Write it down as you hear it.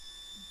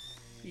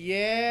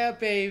Yeah,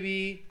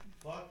 baby.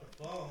 Fuck the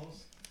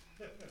phones.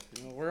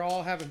 We're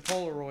all having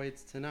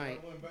Polaroids tonight.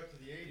 We're going back to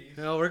the 80s.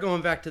 No, we're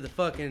going back to the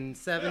fucking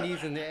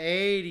 70s and the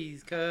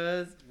 80s,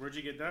 cuz. Where'd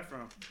you get that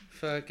from?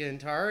 Fucking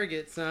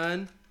Target,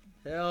 son.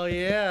 Hell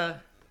yeah.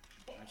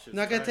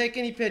 Not gonna take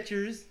any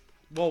pictures.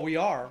 Well, we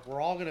are.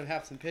 We're all gonna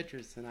have some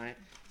pictures tonight.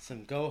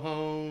 Some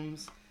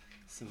go-homes,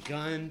 some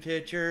gun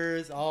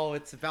pictures. Oh,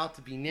 it's about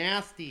to be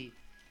nasty.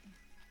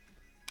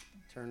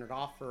 Turn it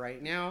off for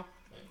right now.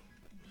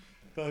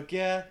 Fuck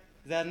yeah.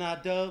 Is that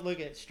not dope? Look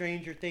at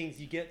Stranger Things.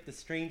 You get the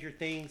Stranger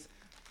Things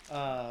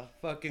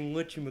fucking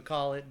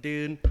whatchamacallit,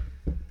 dude.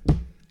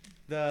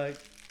 The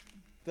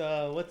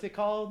what's it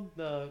called?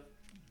 The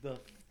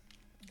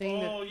thing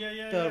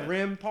the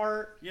rim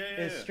part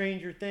is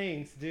Stranger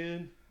Things,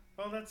 dude.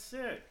 Oh, that's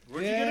sick.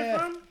 Where'd you get it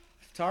from?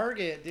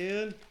 Target,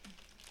 dude.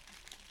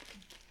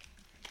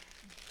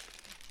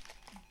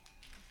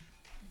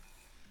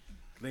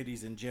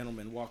 Ladies and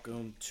gentlemen,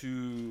 welcome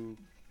to...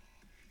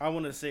 I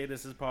want to say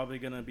this is probably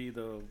going to be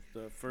the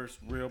first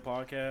real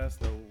podcast,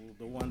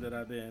 the one that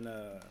I've been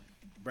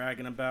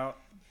bragging about.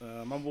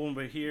 I'm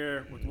over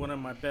here with one of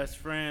my best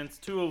friends,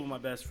 two of my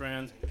best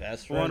friends.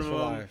 Best friends for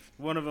life.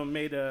 One of them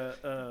made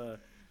the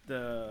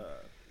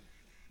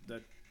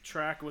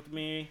track with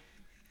me,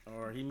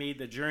 or he made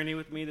the journey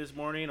with me this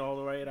morning all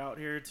the way out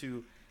here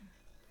to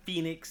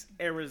Phoenix,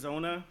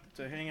 Arizona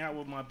to hang out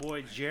with my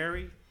boy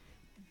Jerry,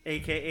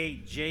 a.k.a.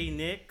 J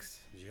Nix.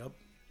 Yep.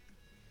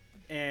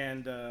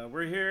 And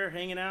we're here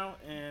hanging out,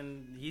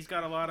 and he's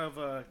got a lot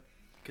of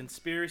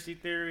conspiracy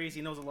theories.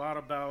 He knows a lot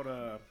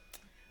about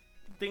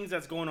things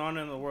that's going on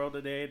in the world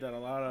today, that a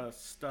lot of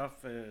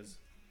stuff is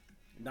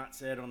not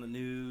said on the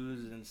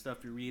news and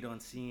stuff you read on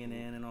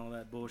CNN and all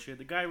that bullshit.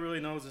 The guy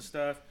really knows his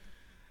stuff.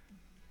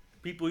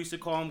 People used to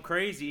call him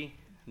crazy.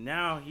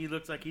 Now he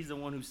looks like he's the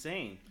one who's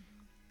sane.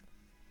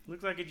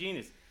 Looks like a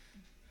genius.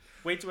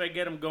 Wait till I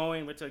get him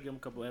going. Wait till I give him a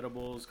couple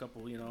edibles,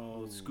 couple,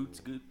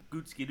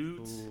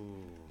 scoot-skidoots.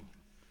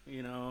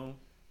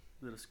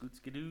 Little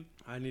scoot-skidoot.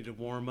 I need to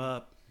warm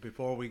up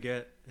before we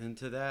get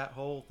into that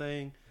whole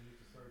thing.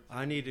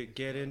 I need to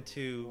get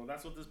into... Well,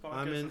 that's what this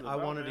podcast is about, I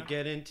wanted to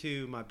get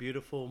into my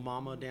beautiful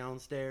mama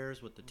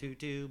downstairs with the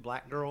tutu,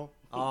 black girl.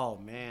 Oh,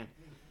 man.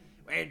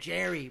 Where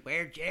Jerry?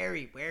 Where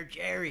Jerry? Where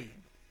Jerry?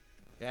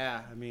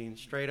 Yeah, I mean,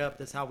 straight up,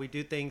 that's how we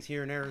do things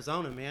here in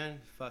Arizona,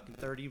 man. Fucking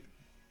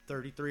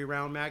 33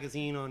 round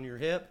magazine on your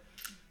hip,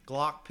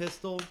 Glock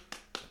pistol.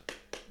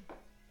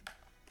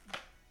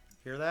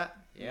 Hear that?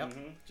 Yep.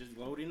 Mm-hmm. Just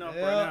loading up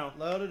right now.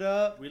 Load it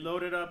up. We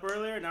loaded up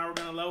earlier. Now we're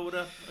gonna load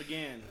up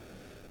again.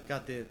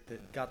 Got the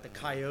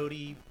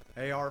Coyote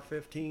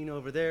AR-15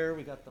 over there.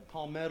 We got the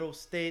Palmetto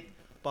State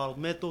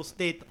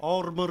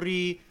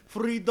Armory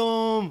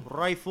Freedom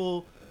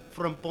rifle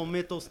from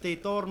Palmetto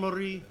State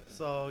Armory.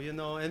 So,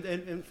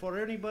 and for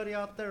anybody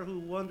out there who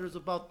wonders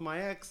about my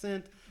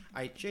accent,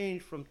 I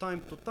change from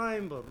time to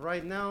time, but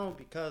right now,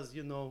 because,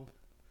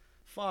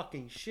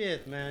 fucking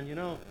shit,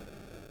 man,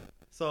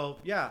 So,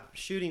 yeah,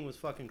 shooting was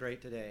fucking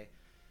great today.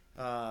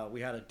 We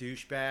had a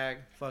douchebag,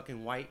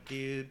 fucking white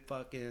dude,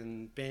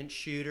 fucking bench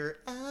shooter,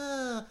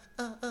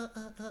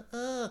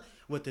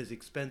 with his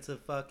expensive,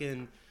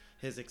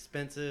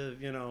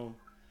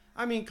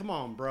 I mean, come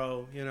on,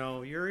 bro,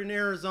 you're in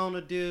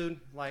Arizona, dude,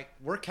 like,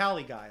 we're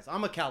Cali guys.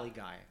 I'm a Cali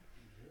guy.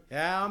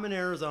 Yeah, I'm an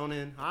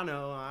Arizonan. I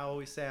know, I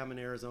always say I'm an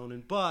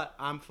Arizonan, but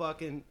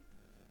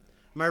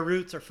my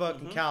roots are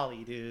fucking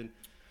Cali, dude.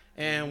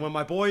 And when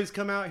my boys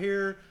come out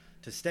here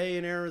to stay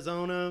in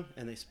Arizona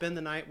and they spend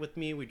the night with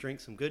me, we drink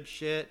some good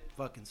shit,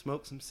 fucking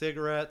smoke some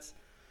cigarettes,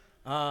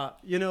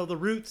 the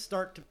roots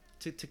start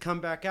to come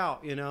back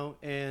out,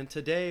 and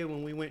today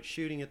when we went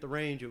shooting at the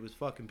range, it was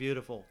fucking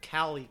beautiful.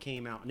 Cali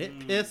came out and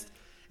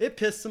it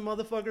pissed some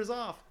motherfuckers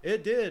off.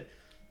 It did.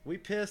 We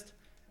pissed.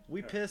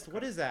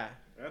 What is that?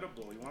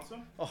 Edible. You want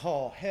some?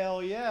 Oh,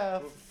 hell yeah.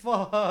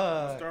 Fuck.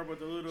 We'll start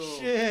with a little...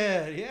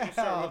 Shit, yeah, we'll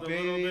start with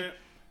baby. A little bit.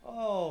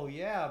 Oh,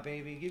 yeah,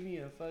 baby. Give me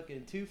a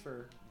fucking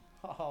twofer.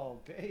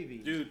 Oh, baby.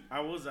 Dude, I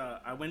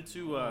went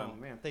to... oh,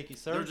 man. Thank you,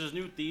 sir. There's this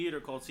new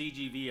theater called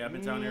CGV. I've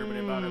been telling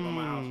everybody about it by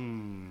my house.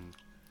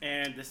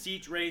 And the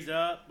seats raise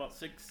up about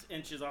 6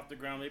 inches off the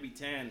ground, maybe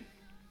 10.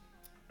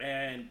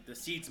 And the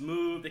seats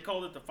move. They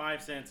call it the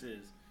five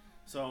senses.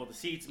 So the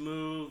seats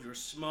move.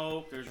 There's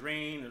smoke. There's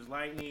rain. There's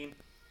lightning.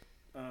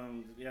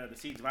 The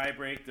seats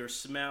vibrate. There's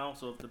smell.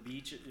 So if the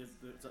beach, if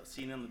it's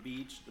seen on the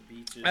beach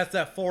is... That's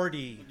that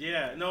 4D.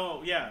 Yeah,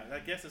 no, yeah. I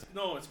guess it's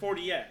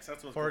 40X.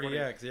 That's what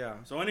 40X, yeah.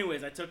 So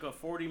anyways, I took a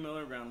 40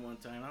 milligram one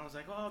time. I was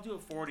like, I'll do a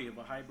 40 of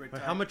a hybrid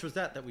type. How much was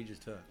that we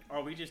just took?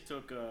 Oh, we just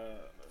took...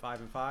 5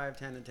 and 5,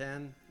 10 and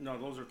 10? No,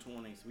 those are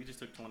 20s. We just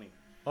took 20.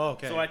 Oh,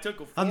 okay. So I took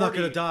a 40. I'm not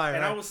going to die,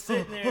 and right? I was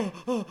sitting there.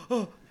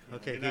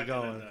 Okay, keep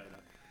going.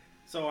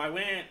 So I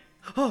went...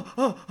 I'm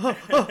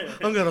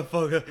gonna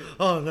fuck it.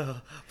 Oh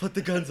no, put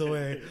the guns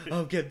away.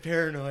 I'm getting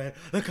paranoid.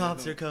 The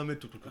cops are coming.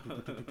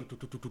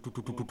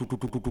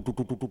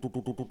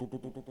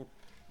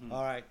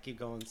 All right, keep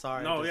going.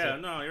 Sorry. No,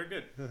 you're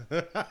good.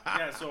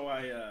 So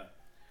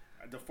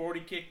the 40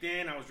 kicked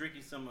in. I was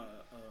drinking some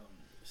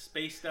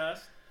space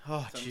dust.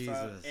 Oh,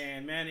 Jesus.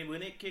 And man,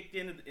 when it kicked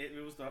in,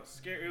 it was the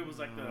scary. It was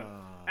like the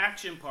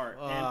action part.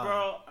 And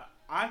bro,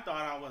 I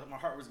thought my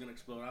heart was gonna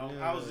explode.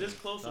 I was this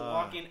close to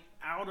walking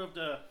out of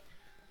the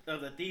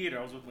theater.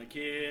 I was with my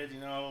kids,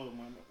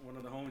 one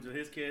of the homies with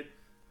his kid,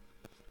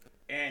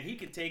 and he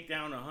could take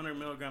down 100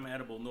 milligram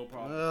edible, no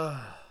problem,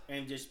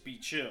 and just be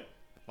chill.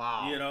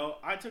 Wow.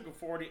 I took a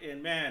 40,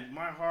 and man,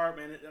 my heart,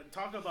 man,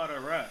 talk about a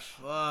rush.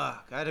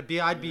 Fuck.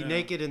 I'd be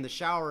naked in the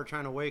shower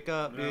trying to wake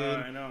up, dude.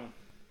 I know.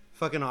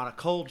 Fucking on a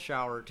cold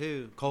shower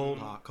too. Cold,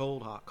 hot,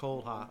 cold, hot,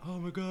 cold, hot. Oh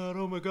my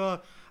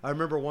god. I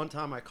remember one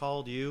time I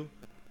called you,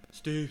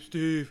 Steve,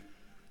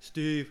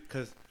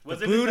 because the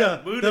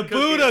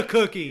Buddha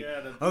cookie.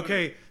 Yeah, the Buddha.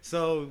 Okay,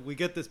 so we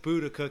get this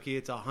Buddha cookie.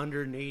 It's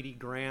 180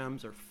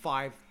 grams or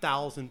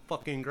 5,000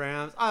 fucking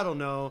grams. I don't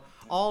know.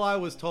 All I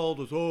was told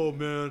was, oh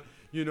man,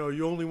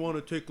 you only want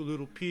to take a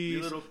little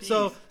piece.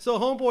 So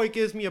homeboy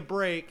gives me a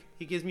break.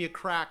 He gives me a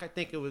crack. I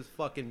think it was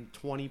fucking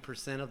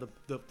 20% of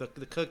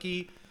the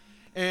cookie.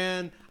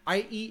 And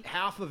I eat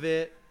half of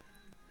it,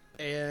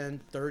 and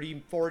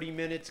 30-40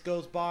 minutes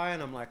goes by,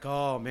 and I'm like,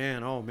 oh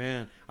man,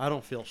 I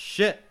don't feel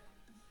shit.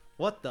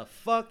 What the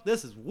fuck?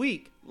 This is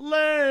weak.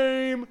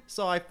 Lame.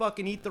 So I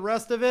fucking eat the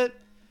rest of it,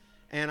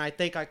 and I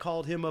think I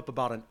called him up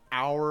about an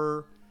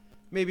hour,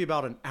 maybe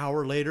about an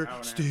hour later.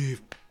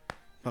 Steve.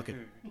 Fucking.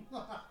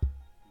 Oh,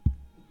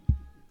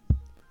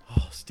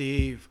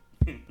 Steve.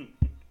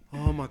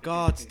 Oh my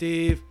God,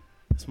 Steve.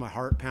 It's my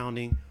heart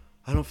pounding.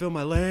 I don't feel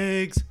my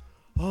legs.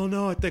 Oh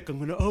no, I think I'm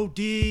gonna OD.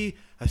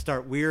 I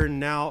start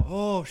weirding out.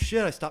 Oh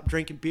shit, I stop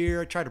drinking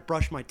beer. I try to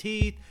brush my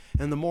teeth.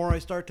 And the more I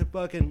start to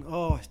I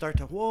start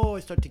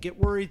to get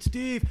worried.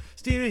 Steve,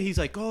 he's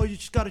like, oh, you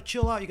just gotta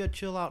chill out. You gotta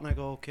chill out. And I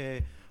go,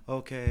 okay.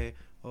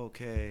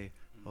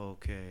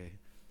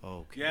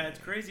 Yeah, it's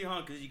crazy,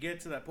 huh? Because you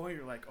get to that point,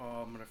 you're like,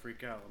 oh, I'm gonna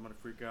freak out.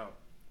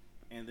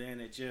 And then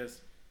it's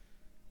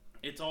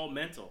all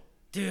mental.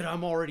 Dude,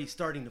 I'm already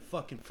starting to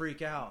fucking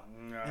freak out.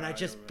 And I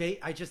just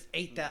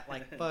ate that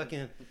like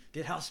fucking.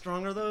 Dude, how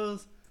strong are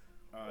those?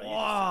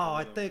 Wow,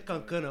 I think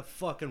I'm gonna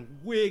fucking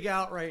wig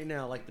out right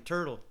now like the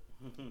turtle.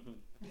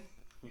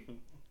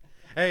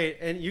 Hey,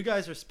 and you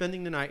guys are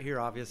spending the night here,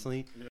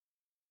 obviously.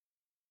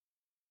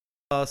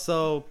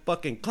 So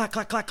fucking clack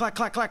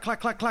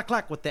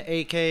with the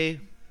AK.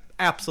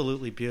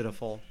 Absolutely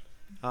beautiful.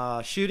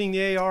 Shooting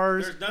the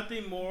ARs. There's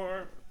nothing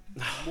more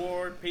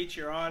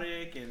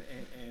patriotic and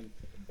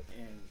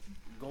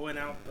going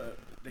out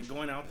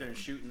there and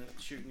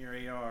shooting your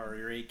AR or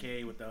your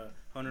AK with a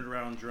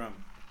 100-round drum.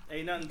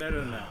 Ain't nothing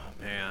better than that.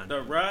 Oh, man.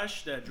 The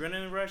rush, the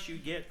adrenaline rush you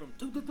get from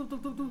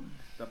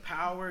the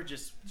power,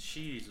 just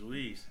jeez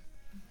Louise.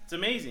 It's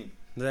amazing.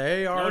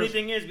 The ARs. The only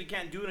thing is we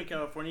can't do it in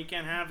California. You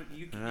can't have it.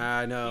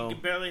 I know. You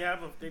can barely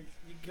have you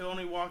can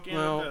only walk in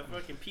with a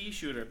fucking pea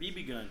shooter,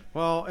 BB gun.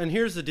 Well, and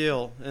here's the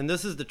deal, and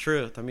this is the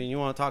truth. I mean, you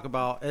want to talk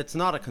about, it's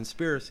not a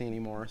conspiracy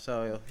anymore,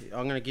 so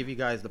I'm going to give you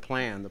guys the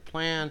plan. The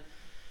plan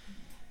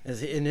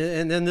is,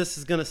 and then this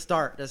is going to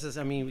start.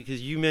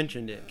 Because you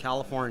mentioned it,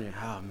 California.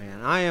 Oh,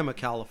 man, I am a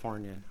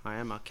Californian. I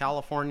am a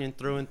Californian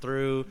through and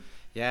through.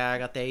 Yeah, I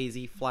got the AZ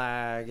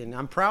flag, and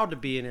I'm proud to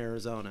be in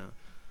Arizona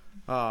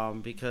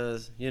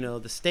because,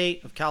 the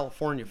state of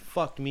California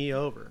fucked me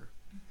over.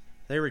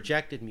 They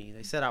rejected me.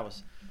 They said I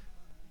was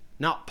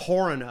not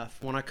poor enough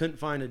when I couldn't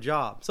find a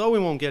job. So we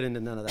won't get into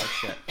none of that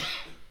shit.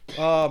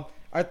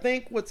 I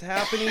think what's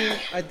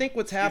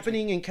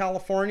happening in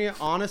California,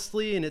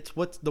 honestly, and it's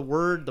what's the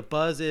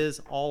buzz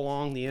is all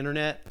along the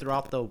internet,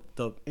 throughout the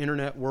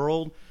internet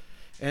world,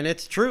 and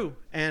it's true.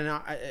 And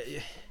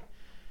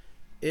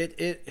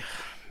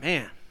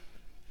man,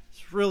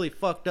 it's really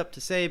fucked up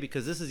to say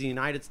because this is the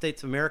United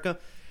States of America.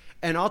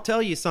 And I'll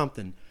tell you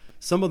something,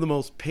 some of the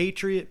most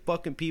patriot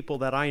fucking people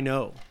that I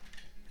know,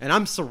 and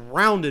I'm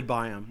surrounded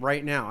by them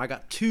right now. I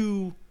got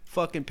 2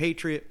 fucking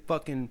patriot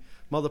fucking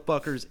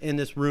motherfuckers in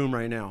this room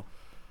right now.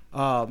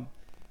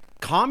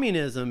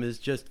 Communism is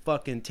just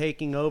fucking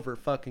taking over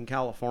fucking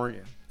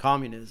California.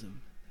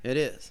 Communism. It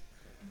is.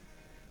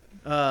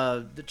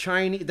 The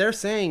Chinese, they're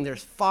saying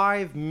there's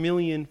 5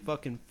 million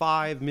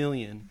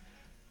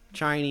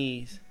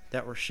Chinese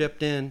that were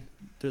shipped in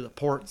through the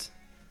ports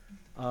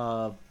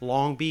of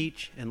Long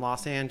Beach and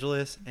Los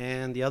Angeles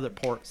and the other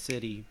port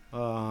city.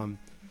 I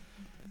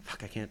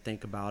can't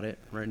think about it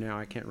right now.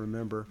 I can't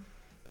remember.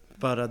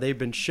 But they've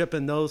been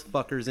shipping those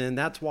fuckers in.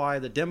 That's why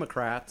the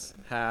Democrats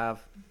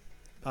have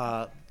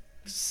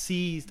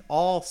seized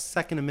all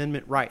Second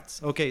Amendment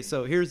rights. Okay,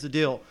 so here's the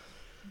deal.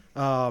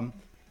 And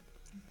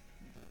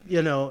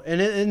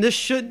this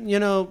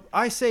shouldn't,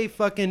 I say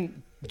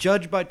fucking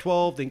judge by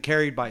 12 then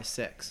carried by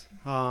 6.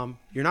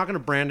 You're not going to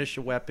brandish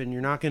a weapon.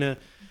 You're not going to,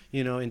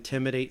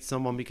 intimidate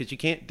someone because you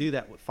can't do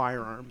that with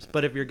firearms.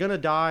 But if you're going to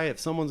die, if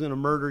someone's going to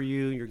murder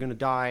you, you're going to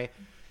die,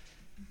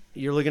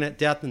 you're looking at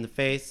death in the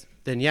face,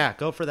 then yeah,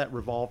 go for that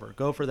revolver.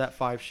 Go for that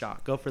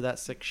 5-shot. Go for that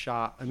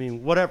 6-shot. I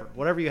mean,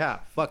 whatever you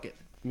have. Fuck it.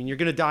 I mean, you're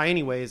going to die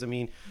anyways. I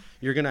mean,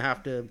 you're going to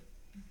have to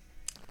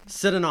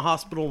sit in a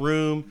hospital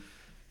room,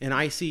 an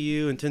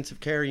ICU, intensive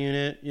care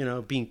unit,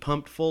 being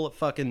pumped full of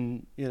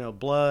fucking,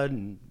 blood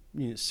and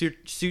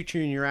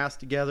suturing your ass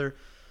together.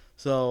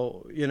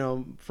 So,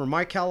 for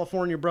my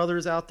California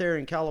brothers out there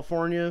in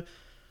California,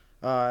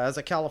 as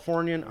a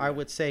Californian, I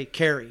would say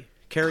carry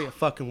a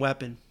fucking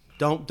weapon.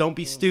 Don't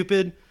be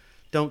stupid.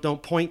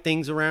 Don't point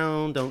things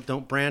around.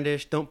 Don't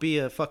brandish. Don't be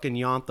a fucking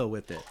yonto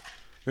with it.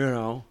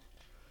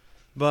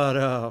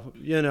 But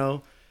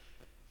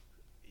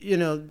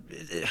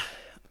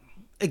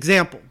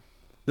example.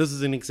 This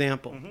is an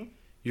example. Mm-hmm.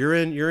 You're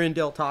in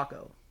Del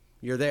Taco.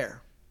 You're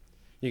there.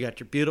 You got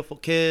your beautiful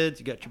kids.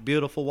 You got your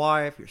beautiful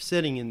wife. You're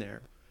sitting in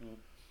there. Mm-hmm.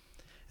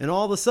 And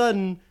all of a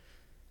sudden,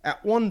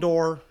 at one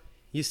door,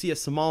 you see a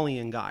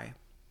Somalian guy.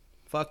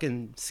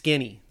 Fucking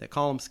skinny. They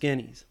call them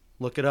skinnies.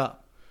 Look it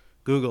up.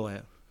 Google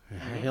it.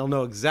 Mm-hmm. He'll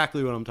know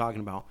exactly what I'm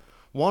talking about.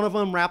 One of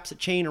them wraps a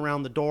chain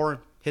around the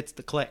door, hits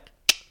the click.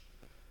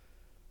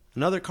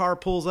 Another car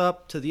pulls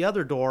up to the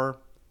other door.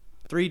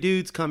 3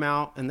 dudes come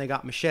out, and they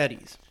got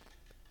machetes.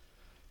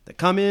 They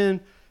come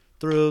in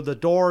through the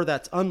door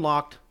that's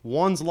unlocked.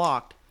 One's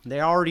locked. They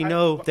already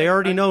know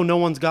no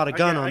one's got a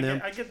gun on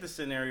them. I get the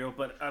scenario,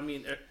 but I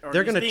mean,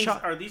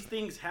 are these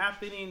things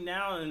happening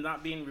now and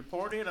not being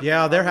reported?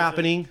 They're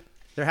happening.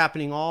 They're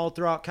happening all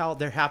throughout Cal.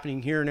 They're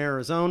happening here in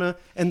Arizona.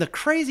 And the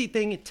crazy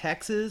thing in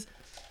Texas,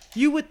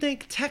 you would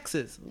think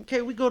Texas.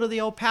 Okay, we go to the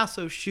El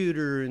Paso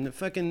shooter and the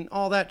fucking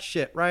all that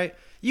shit, right?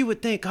 You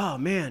would think, oh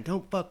man,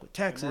 don't fuck with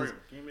Texas. Mario, can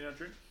you give me that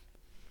drink?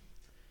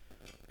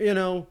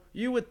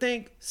 You would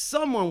think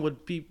someone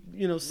would be,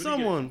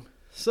 someone.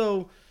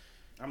 So,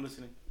 I'm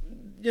listening.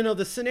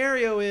 The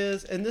scenario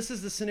is, and this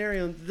is the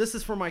scenario, this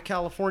is for my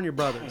California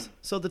brothers.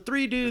 So the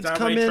 3 dudes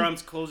come in.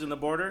 Trump's closing the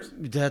borders?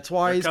 That's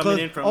why he's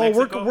coming in from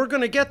Mexico? we're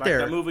going to get there.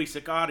 Like the movie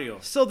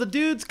Sicario. So the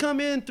dudes come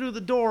in through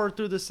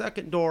the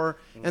second door,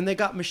 and they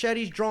got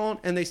machetes drawn,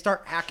 and they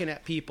start hacking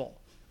at people.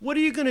 What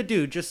are you going to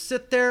do? Just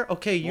sit there?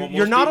 Okay,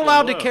 you're not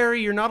allowed to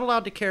carry. You're not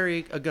allowed to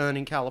carry a gun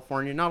in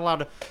California. You're not allowed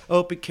to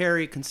open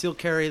carry, concealed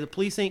carry. The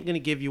police ain't going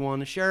to give you one.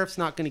 The sheriff's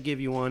not going to give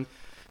you one.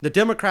 The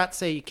Democrats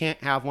say you can't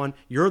have one.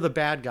 You're the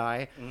bad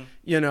guy,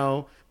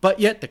 But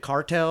yet the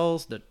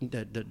cartels,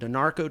 the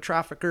narco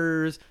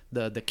traffickers,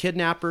 the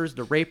kidnappers,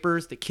 the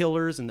rapers, the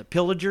killers, and the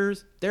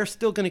pillagers, they're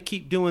still going to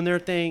keep doing their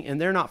thing,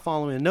 and they're not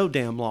following no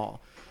damn law.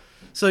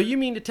 So you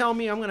mean to tell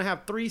me I'm going to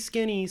have 3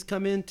 skinnies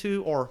come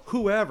into, or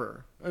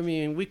whoever? I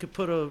mean, we could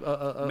put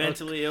a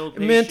mentally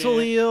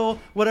ill,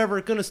 whatever,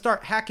 going to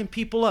start hacking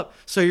people up.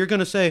 So you're going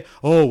to say,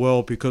 oh,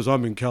 well, because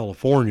I'm in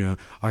California,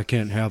 I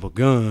can't have a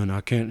gun.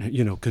 I can't,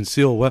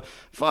 conceal what?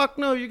 Fuck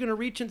no, you're going to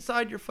reach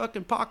inside your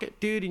fucking pocket,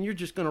 dude, and you're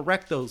just going to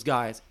wreck those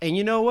guys. And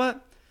you know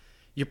what?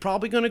 You're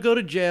probably going to go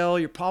to jail.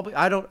 It's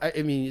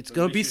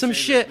going to be some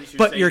shit,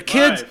 but your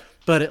kids,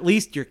 but at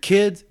least your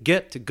kids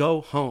get to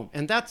go home.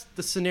 And that's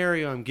the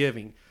scenario I'm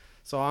giving.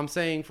 So I'm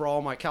saying for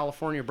all my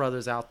California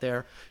brothers out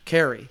there,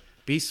 carry.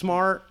 Be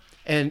smart,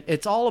 and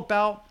it's all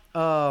about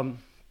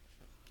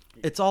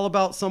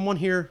someone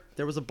here.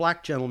 There was a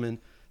black gentleman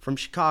from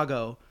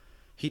Chicago.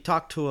 He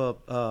talked to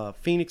a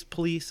Phoenix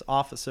police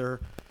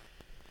officer.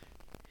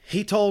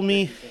 He told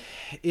me,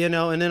 and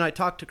then I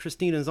talked to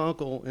Christina's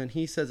uncle, and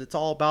he says it's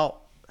all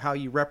about how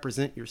you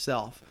represent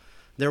yourself.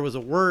 There was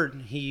a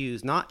word he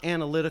used, not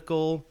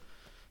analytical.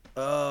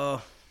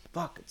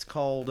 It's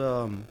called.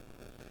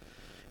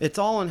 It's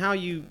all in how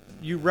you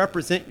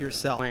represent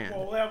yourself.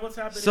 Well, what's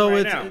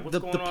happening now? What's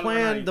going on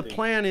right now, the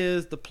plan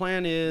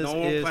is No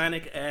more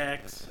Planet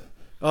X.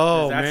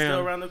 Oh, is that man. still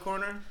around the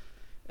corner?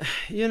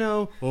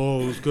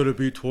 It's going to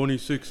be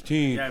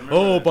 2016. Yeah,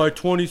 that. By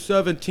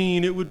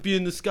 2017 it would be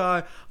in the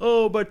sky.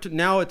 But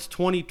now it's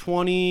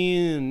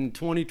 2020 and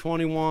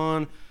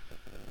 2021.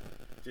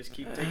 Just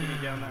keep taking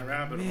it down that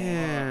rabbit hole.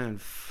 Man.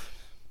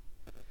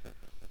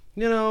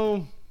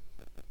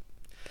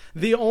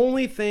 The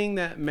only thing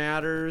that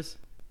matters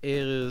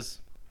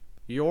is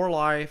your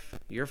life,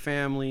 your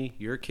family,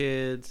 your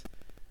kids,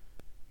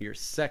 your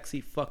sexy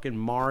fucking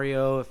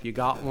Mario if you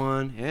got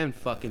one, and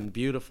fucking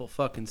beautiful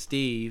fucking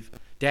Steve,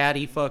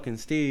 Daddy fucking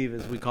Steve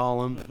as we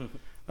call him.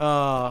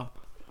 And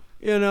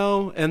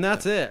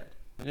that's it.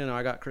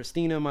 I got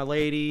Christina, my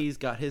lady, he's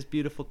got his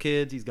beautiful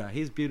kids, he's got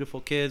his beautiful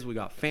kids, we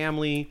got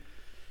family,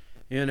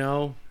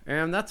 and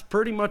that's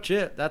pretty much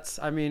it.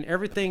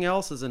 Everything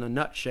else is in a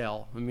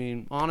nutshell.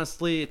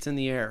 Honestly, it's in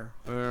the air.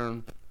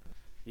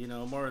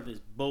 More of this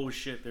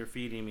bullshit they're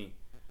feeding me.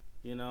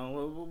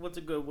 What's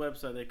a good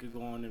website they could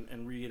go on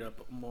and read up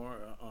more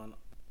on?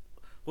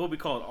 What would we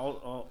call it?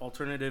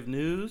 Alternative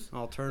news?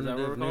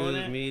 Alternative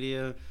news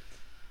media.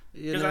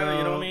 You know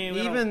what I mean?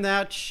 Even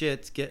that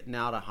shit's getting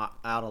out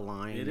of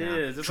line. It now.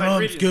 is. It's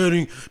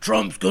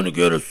Trump's gonna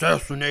get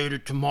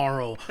assassinated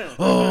tomorrow.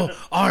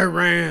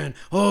 Iran.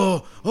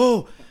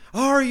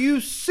 Are you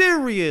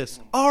serious?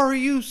 Are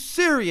you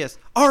serious?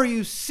 Are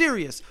you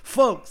serious,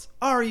 folks?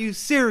 Are you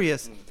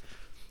serious?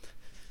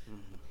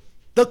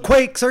 The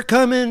quakes are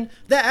coming.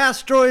 The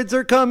asteroids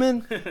are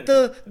coming.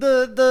 The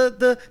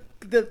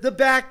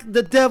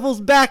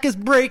devil's back is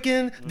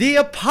breaking. The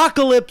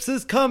apocalypse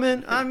is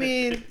coming.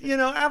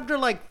 After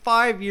like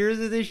 5 years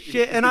of this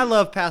shit, and I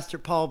love Pastor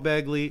Paul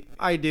Begley,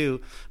 I do.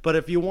 But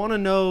if you want to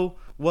know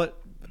what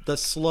the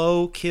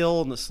slow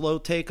kill and the slow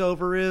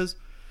takeover is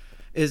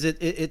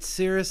it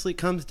seriously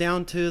comes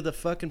down to the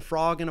fucking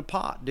frog in a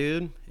pot,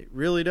 dude. It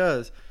really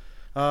does.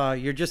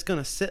 You're just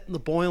gonna sit in the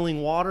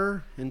boiling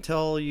water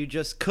until you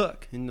just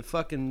cook and the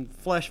fucking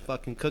flesh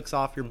fucking cooks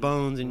off your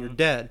bones and you're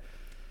dead.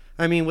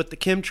 I mean, with the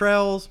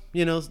chemtrails,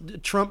 you know,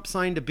 Trump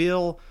signed a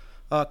bill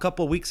a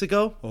couple of weeks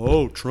ago.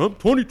 Oh, Trump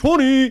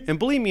 2020. And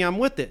believe me, I'm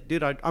with it,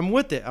 dude. I'm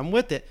with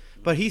it.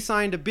 But he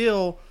signed a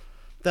bill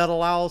that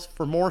allows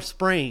for more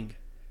spraying.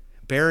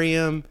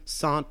 Barium,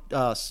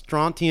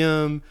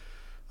 strontium,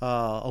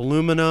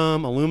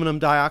 aluminum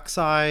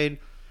dioxide.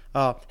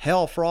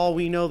 Hell, for all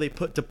we know, they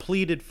put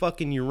depleted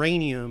fucking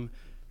uranium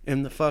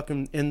in the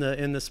fucking in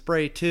the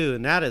spray too,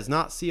 and that is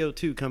not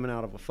CO2 coming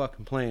out of a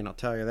fucking plane. I'll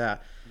tell you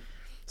that.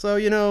 So,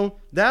 you know,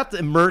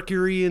 that's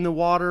mercury in the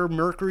water,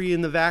 mercury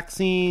in the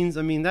vaccines.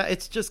 I mean, that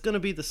it's just going to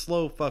be the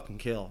slow fucking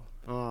kill.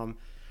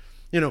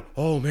 You know,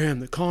 oh man,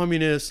 the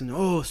communists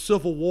and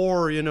civil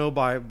war, you know,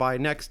 by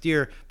next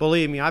year.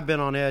 Believe me, I've been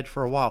on edge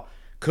for a while.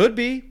 Could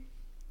be.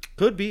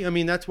 I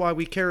mean, that's why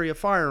we carry a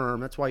firearm.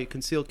 That's why you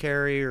conceal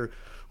carry or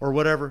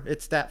whatever.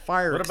 It's that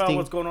fire. What about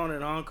what's going on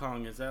in Hong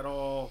Kong? Is that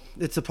all?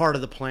 It's a part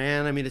of the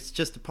plan. I mean, it's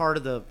just a part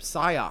of the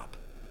psyop.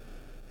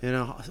 You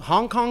know,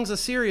 Hong Kong's a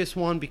serious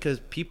one because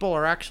people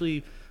are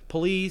actually,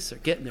 police are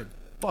getting their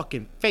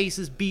fucking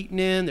faces beaten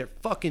in, their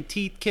fucking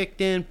teeth kicked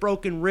in,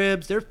 broken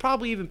ribs. There's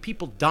probably even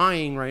people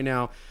dying right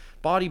now,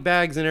 body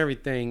bags and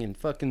everything, and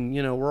fucking,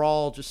 you know, we're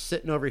all just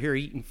sitting over here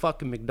eating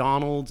fucking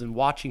McDonald's and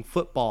watching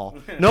football.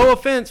 No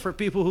offense for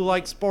people who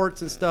like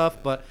sports and stuff,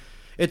 but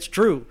it's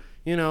true.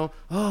 You know,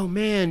 oh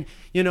man,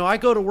 you know, I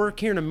go to work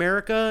here in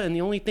America and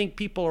the only thing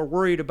people are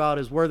worried about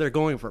is where they're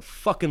going for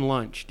fucking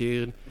lunch,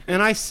 dude.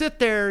 And I sit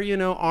there, you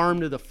know,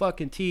 armed to the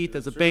fucking teeth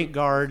as a bank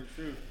guard.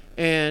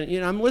 And, you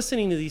know, I'm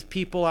listening to these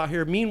people out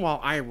here.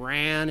 Meanwhile,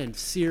 Iran and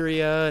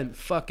Syria and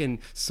fucking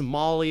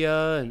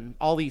Somalia and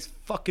all these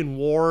fucking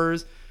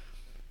wars.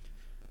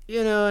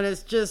 You know, and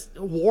it's just,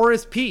 war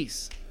is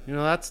peace. You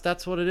know,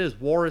 that's what it is.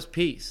 War is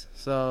peace.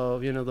 So,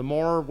 you know, the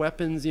more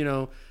weapons, you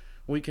know,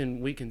 we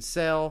can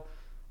sell.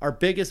 Our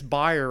biggest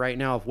buyer right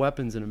now of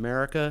weapons in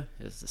America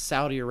is the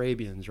Saudi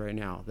Arabians right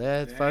now.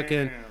 That's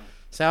fucking...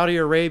 Saudi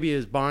Arabia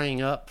is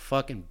buying up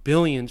fucking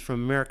billions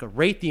from America.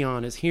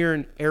 Raytheon is here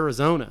in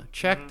Arizona.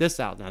 Check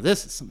this out. Now,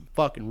 this is some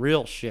fucking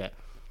real shit.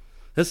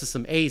 This is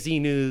some AZ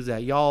news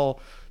that y'all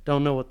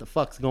don't know what the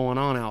fuck's going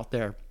on out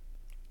there.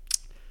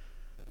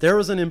 There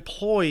was an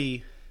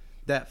employee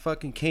that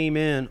fucking came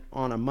in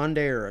on a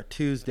Monday or a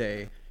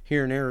Tuesday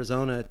here in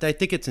Arizona. I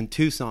think it's in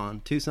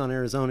Tucson,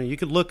 Arizona. You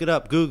could look it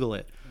up, Google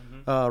it.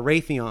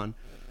 Raytheon.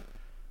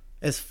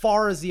 As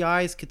far as the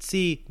eyes could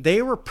see,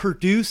 they were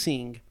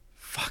producing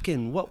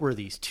fucking, what were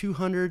these,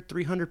 200,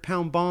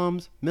 300-pound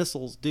bombs?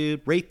 Missiles,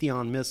 dude.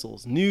 Raytheon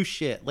missiles. New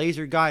shit.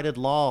 Laser-guided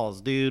laws,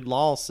 dude.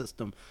 Law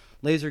system.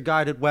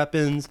 Laser-guided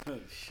weapons. Oh,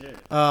 shit.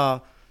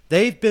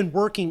 They've been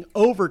working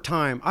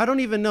overtime. I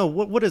don't even know.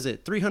 What is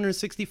it?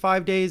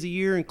 365 days a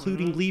year,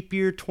 including leap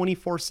year,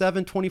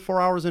 24/7,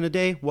 24 hours in a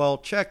day? Well,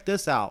 check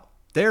this out.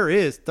 There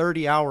is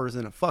 30 hours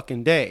in a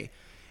fucking day.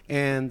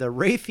 And the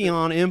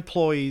Raytheon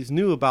employees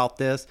knew about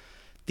this.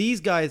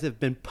 These guys have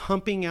been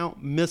pumping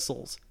out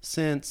missiles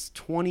since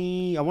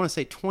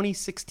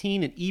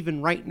 2016, and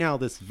even right now,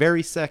 this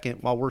very second,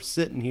 while we're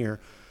sitting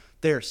here,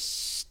 they're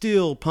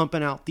still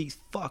pumping out these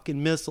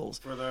fucking missiles.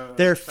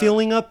 They're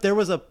filling up. There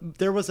was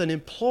an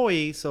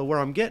employee. So where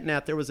I'm getting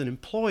at, there was an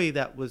employee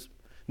that was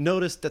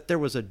noticed that there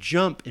was a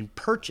jump in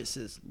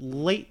purchases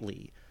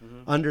lately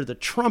under the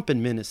Trump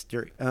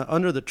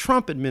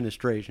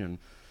administration.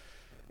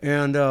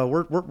 And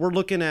we're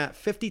looking at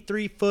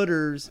 53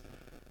 footers.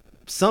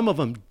 Some of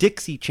them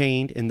Dixie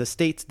chained in the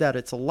states that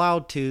it's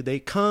allowed to. They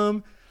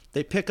come,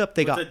 they pick up,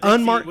 they got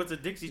unmarked. What's a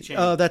Dixie chain?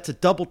 That's a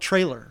double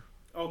trailer.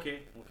 Okay.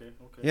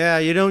 Yeah,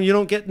 you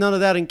don't get none of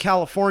that in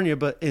California,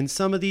 but in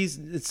some of these,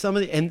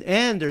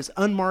 and there's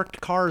unmarked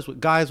cars with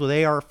guys with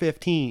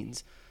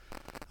AR-15s.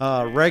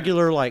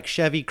 Regular like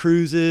Chevy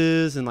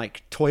Cruises and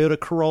like Toyota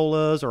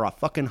Corollas or a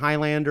fucking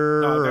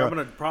Highlander. Dog, I'm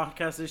gonna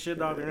broadcast this shit,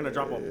 dog. They're gonna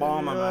drop a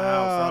bomb on my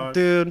house, dog.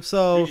 Dude.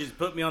 So you just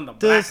put me on the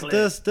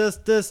blacklist.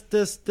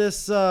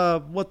 This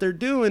what they're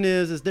doing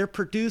is they're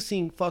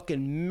producing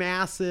fucking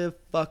massive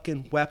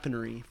fucking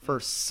weaponry for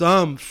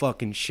some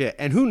fucking shit.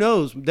 And who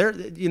knows?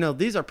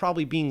 These are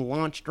probably being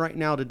launched right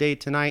now, today,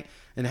 tonight,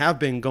 and have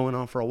been going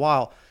on for a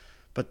while.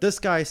 But this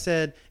guy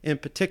said, in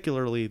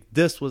particularly,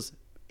 this was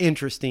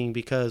interesting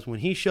because when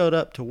he showed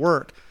up to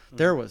work,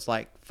 there was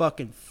like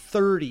fucking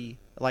 30,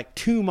 like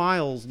 2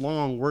 miles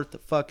long worth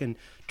of fucking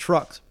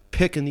trucks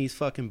picking these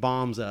fucking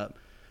bombs up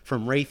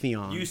from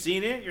Raytheon. You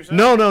seen it yourself?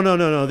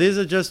 No. These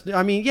are just,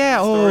 I mean,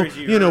 yeah.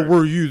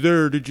 Were you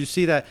there? Did you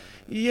see that?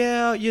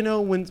 Yeah,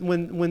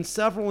 when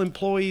several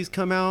employees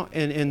come out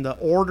and the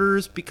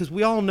orders, because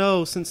we all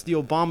know since the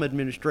Obama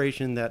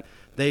administration that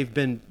they've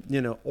been,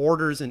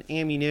 orders and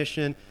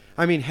ammunition.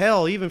 I mean,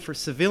 hell, even for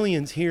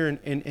civilians here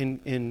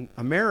in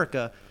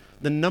America,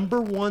 the number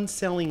one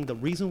selling, the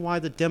reason why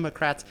the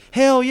Democrats,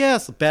 hell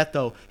yes,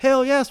 Beto,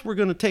 hell yes, we're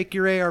going to take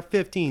your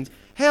AR-15s.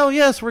 Hell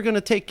yes, we're going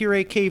to take your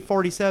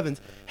AK-47s.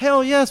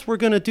 Hell yes, we're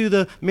going to do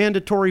the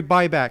mandatory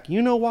buyback.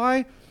 You know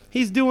why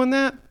he's doing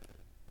that?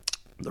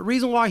 The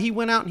reason why he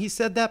went out and he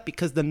said that,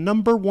 because the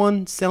number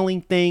one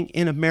selling thing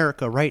in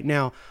America right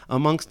now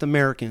amongst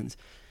Americans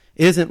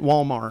isn't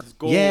Walmart.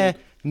 Yeah,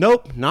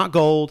 nope, not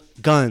gold.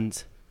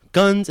 Guns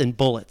and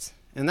bullets.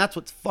 And that's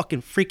what's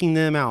fucking freaking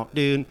them out,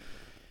 dude.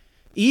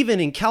 Even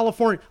in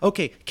California.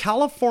 Okay,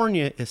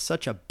 California is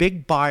such a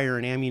big buyer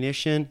in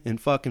ammunition and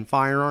fucking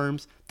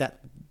firearms that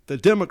the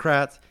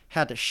Democrats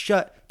had to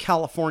shut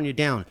California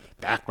down.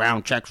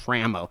 Background checks for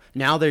ammo.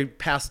 Now they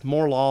passed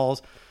more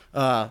laws,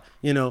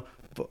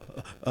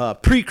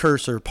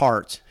 precursor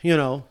parts,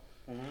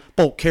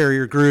 bolt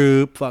carrier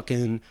group,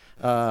 fucking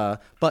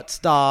butt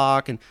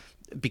stock, and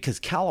because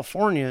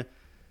California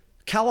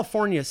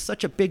is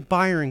such a big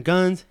buyer in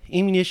guns,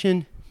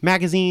 ammunition,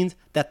 magazines,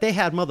 that they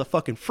had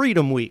motherfucking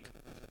Freedom Week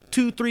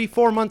 2, 3,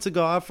 4 months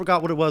ago. I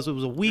forgot what it was. It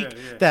was a week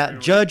that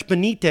Judge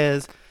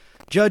Benitez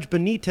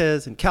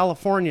in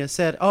California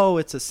said, oh,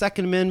 it's a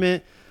Second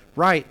Amendment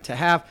right to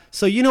have.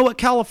 So you know what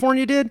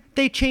California did?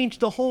 They changed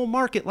the whole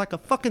market like a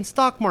fucking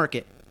stock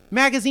market.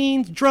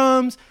 Magazines,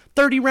 drums,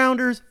 30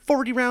 rounders,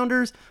 40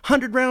 rounders,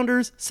 100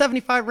 rounders,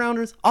 75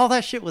 rounders, all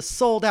that shit was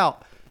sold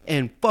out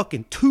in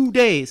fucking 2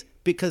 days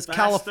because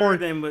California.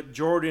 Than what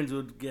Jordans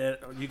would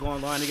get. You go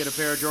online to get a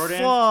pair of Jordans.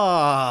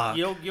 Fuck.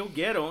 You'll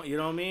get them. You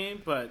know what I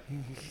mean? But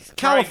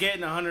try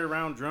getting a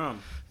 100-round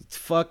drum. It's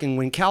fucking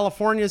when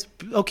California's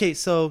okay.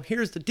 So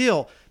here's the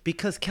deal: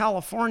 because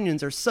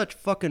Californians are such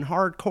fucking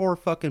hardcore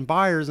fucking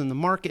buyers in the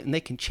market, and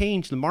they can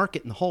change the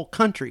market in the whole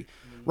country.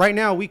 Right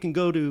now, we can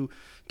go to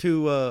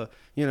a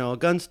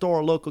gun store,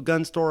 a local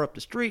gun store up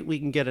the street. We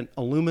can get an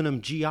aluminum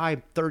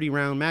GI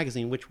 30-round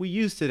magazine, which we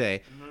use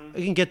today.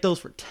 We can get those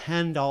for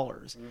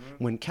 $10.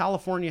 When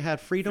California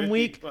had Freedom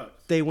Week,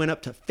 they went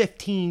up to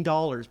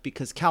 $15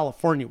 because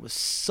California was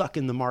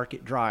sucking the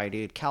market dry,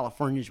 dude.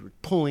 Californians were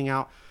pulling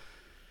out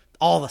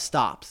all the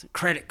stops,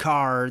 credit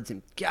cards,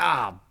 and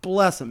God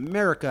bless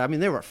America. I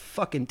mean, they were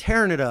fucking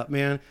tearing it up,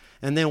 man.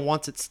 And then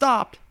once it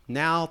stopped,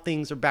 now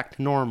things are back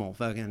to normal.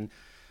 Fucking,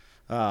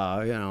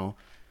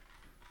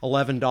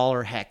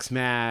 $11 hex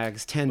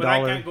mags, $10. But I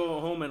can't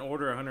go home and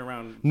order a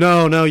 100-round.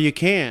 No, you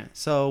can't.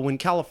 So when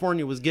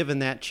California was given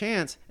that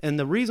chance, and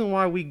the reason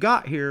why we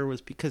got here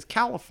was because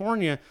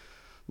California,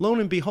 lo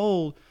and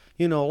behold,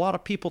 a lot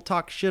of people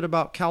talk shit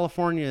about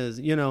California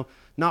as,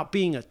 not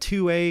being a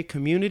 2A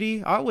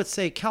community. I would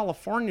say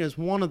California is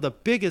one of the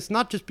biggest,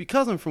 not just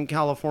because I'm from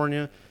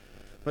California,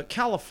 but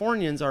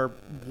Californians are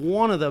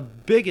one of the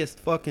biggest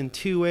fucking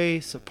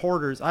 2A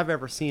supporters I've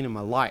ever seen in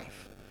my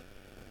life.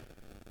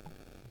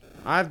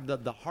 I've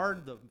the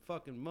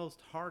fucking most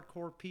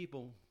hardcore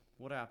people.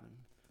 What happened?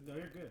 No,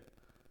 you're good.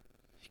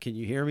 Can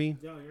you hear me?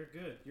 No, you're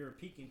good. You're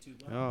peeking too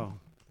loud. Oh.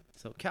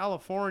 So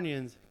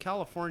Californians,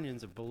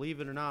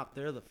 believe it or not,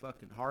 they're the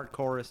fucking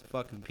hardcorest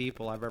fucking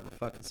people I've ever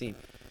fucking seen.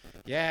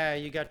 Yeah,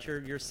 you got your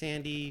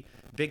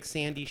big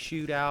sandy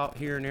shootout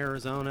here in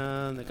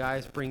Arizona, and the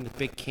guys bring the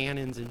big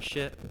cannons and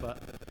shit,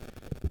 but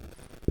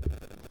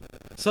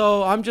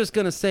so I'm just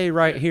gonna say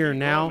right here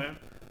now,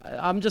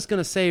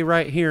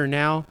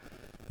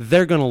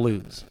 they're going to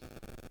lose.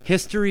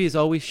 History has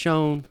always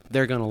shown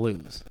they're going to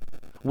lose.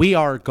 We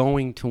are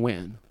going to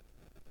win.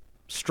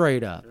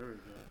 Straight up.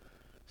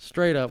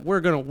 Straight up.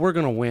 We're going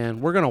to win.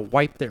 We're going to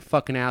wipe their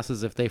fucking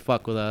asses if they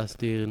fuck with us,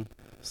 dude.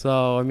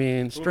 So, I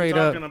mean, straight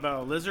up. Talking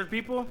about lizard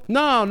people?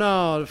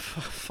 No.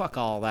 Fuck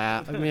all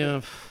that. I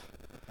mean,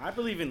 I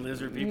believe in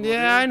lizard people. Yeah,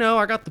 dude. I know.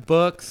 I got the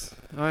books.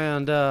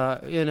 And,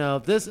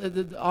 this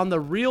on the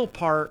real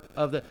part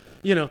of the,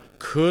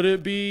 could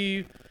it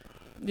be...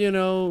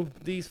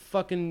 these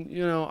fucking,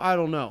 I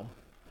don't know.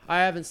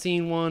 I haven't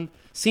seen one.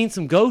 Seen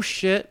some ghost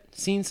shit.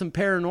 Seen some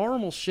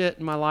paranormal shit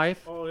in my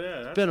life. Oh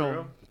yeah, that's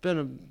true.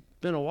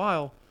 Been a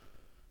while.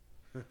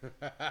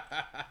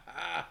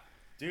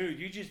 Dude,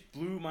 you just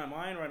blew my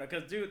mind right now.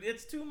 Cause dude,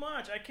 it's too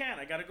much. I can't.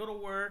 I gotta go to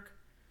work.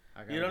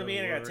 You know what I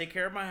mean? I gotta take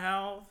care of my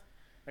health.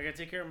 I gotta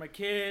take care of my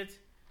kids.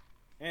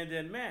 And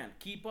then, man,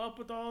 keep up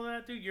with all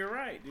that, dude. You're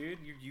right, dude.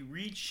 You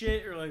read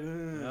shit, you're like,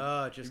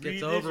 oh, it just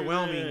gets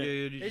overwhelming,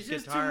 dude. It's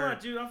just too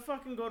much, dude. I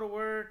fucking go to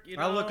work.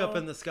 I look up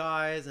in the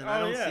skies and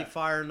I don't see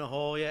fire in the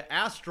hole yet.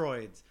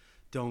 Asteroids.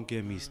 Don't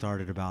get me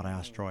started about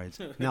asteroids.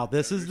 Now,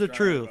 this is the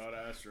truth.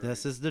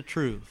 This is the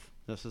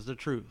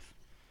truth.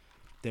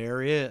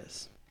 There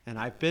is. And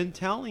I've been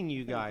telling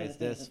you guys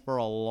this for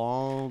a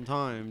long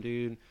time,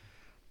 dude.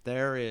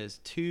 There is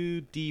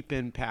 2 deep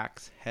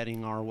impacts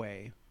heading our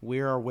way. We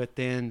are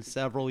within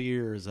several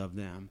years of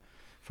them.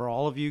 For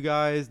all of you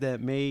guys that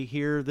may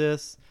hear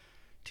this,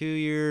 2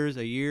 years,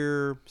 a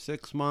year,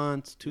 6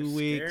 months, 2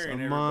 weeks, a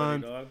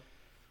month.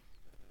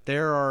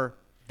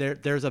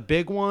 There's a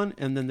big one,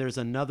 and then there's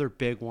another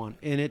big one.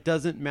 And it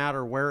doesn't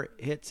matter where it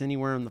hits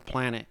anywhere on the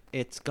planet.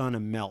 It's going to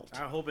melt.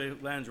 I hope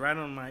it lands right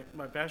on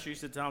my pastor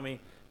used to tell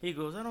me, he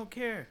goes, I don't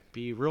care.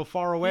 Be real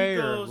far away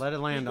or let it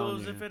land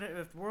on you. If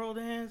the world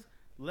ends,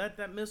 let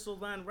that missile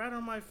land right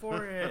on my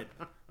forehead.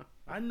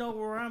 I know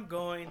where I'm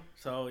going.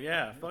 So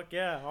yeah, fuck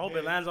yeah. I hope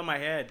it lands on my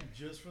head.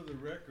 Just for the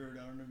record,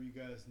 I don't know if you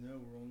guys know,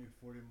 we're only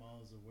 40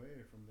 miles away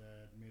from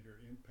that major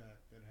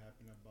impact that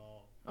happened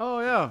about Oh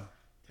yeah.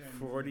 10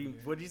 40. years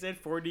ago. What did you say?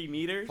 40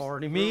 meters.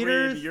 40 Were we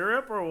meters? in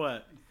Europe or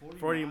what?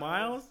 40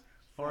 miles.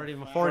 40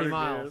 40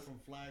 miles. From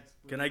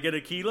Flagstaff. Can I get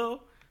a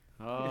kilo?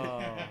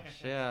 Oh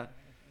shit.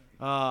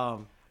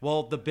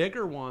 Well, the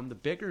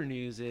bigger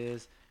news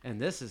is, and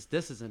this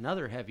is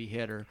another heavy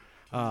hitter.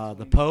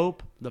 The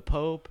Pope,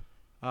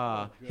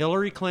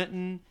 Hillary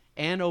Clinton,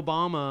 and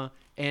Obama,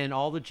 and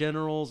all the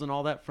generals and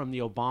all that from the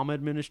Obama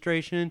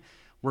administration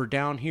were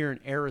down here in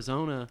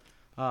Arizona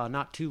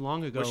not too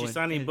long ago. Was she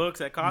signing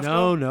books at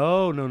Costco?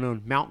 No.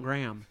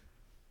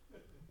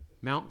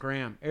 Mount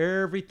Graham.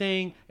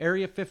 Everything,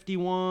 Area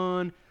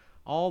 51,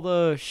 all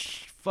the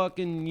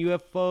fucking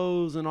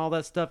UFOs and all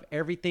that stuff,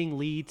 everything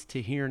leads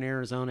to here in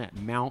Arizona at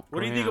Mount What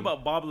do Graham. you think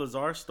about Bob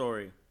Lazar's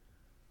story?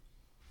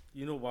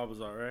 You know Bob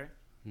Lazar,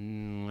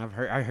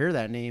 right? I hear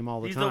that name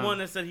all the He's time. the one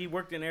that said he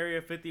worked in Area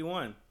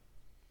 51.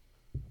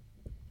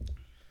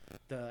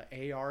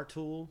 The AR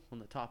tool on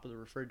the top of the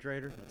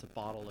refrigerator, that's a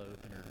bottle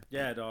opener.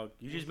 Yeah, dog.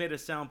 You just made a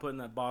sound putting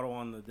that bottle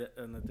on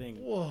the thing.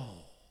 Whoa.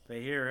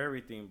 They hear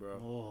everything, bro.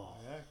 Whoa.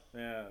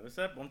 Yeah,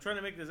 I'm trying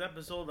to make this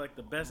episode like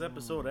the best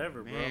episode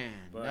ever, bro. Man,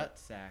 But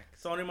nutsack.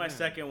 it's only my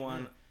second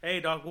one. Hey,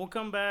 dog, we'll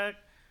come back.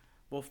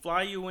 We'll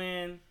fly you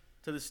in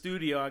to the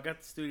studio. I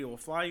got the studio. We'll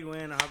fly you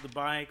in. I'll have the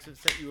bikes and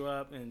set you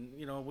up, and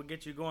we'll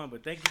get you going.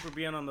 But thank you for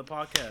being on the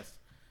podcast.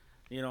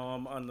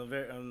 On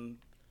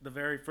the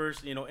very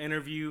first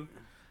interview.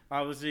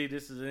 Obviously,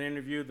 this is an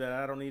interview that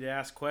I don't need to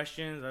ask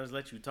questions. I just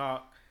let you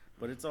talk.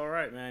 But it's all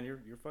right, man.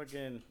 You're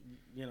fucking,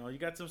 you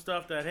got some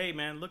stuff that, hey,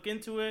 man, look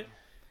into it.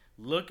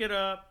 Look it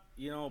up.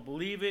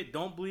 Believe it.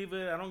 Don't believe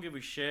it. I don't give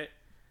a shit.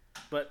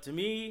 But to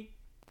me,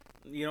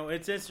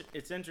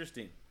 it's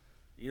interesting.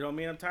 You know what I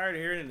mean? I'm tired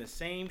of hearing the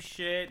same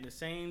shit and the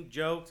same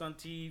jokes on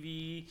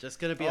TV. Just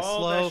gonna be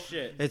all that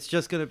shit. It's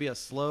just gonna be a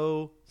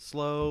slow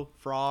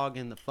frog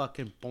in the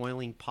fucking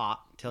boiling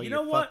pot until You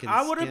your know what? fucking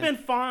I would have skin-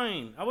 been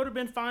fine. I would have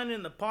been fine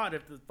in the pot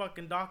if the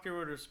fucking doctor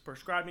would have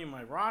prescribed me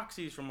my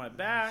Roxys for my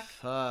back.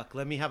 Fuck,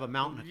 let me have a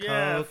mountain of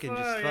Yeah, Coke and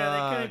just they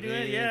fuck, couldn't do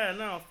it. dude. Yeah,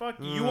 no, fuck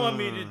you. You want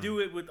me to do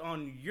it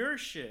on your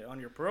shit, on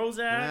your Prozac?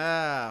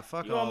 Yeah,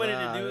 fuck You all want me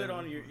that. to do it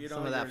on your, some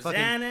of your that fucking,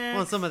 Xanax?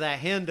 want some of that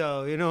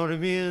Hendo, you know what I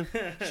mean?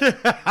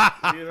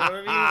 You know what I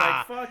mean?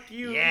 Like, fuck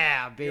you.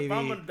 Yeah, baby. If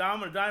I'm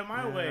gonna die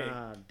my way.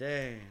 Ah,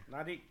 dang.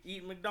 Not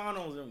eat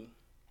McDonald's. No,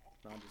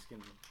 I'm just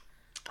kidding.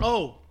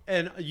 Oh,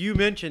 and you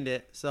mentioned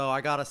it, so I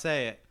gotta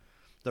say it.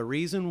 The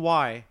reason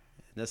why,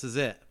 this is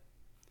it.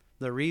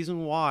 The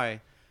reason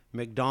why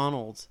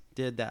McDonald's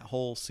did that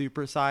whole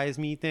supersize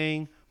me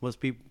thing was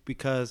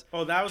because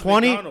Oh, that was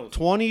 20 McDonald's.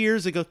 20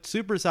 years ago,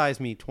 supersize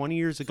me 20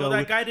 years ago. So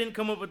that guy didn't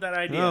come up with that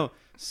idea. No,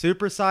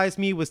 supersize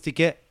me was to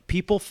get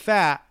people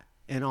fat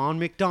and on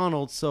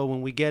McDonald's, so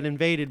when we get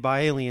invaded by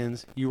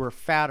aliens, you were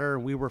fatter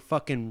and we were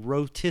fucking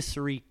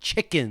rotisserie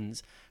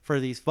chickens for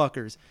these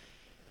fuckers.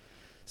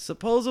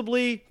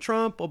 Supposedly,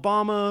 Trump,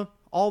 Obama,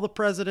 all the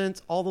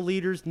presidents, all the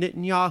leaders,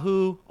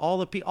 Netanyahu, all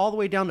the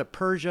way down to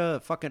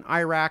Persia, fucking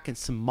Iraq, and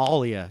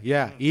Somalia.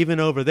 Yeah, even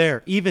over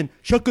there. Even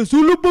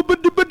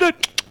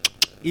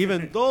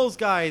even those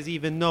guys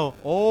even know.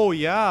 Oh,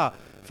 yeah.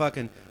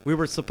 Fucking, we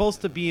were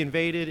supposed to be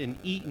invaded and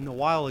eaten a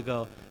while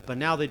ago, but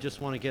now they just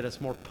want to get us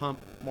more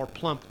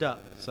plumped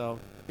up. So,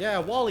 yeah,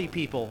 Wally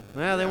people.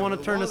 Yeah, they want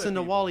to turn us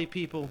into Wally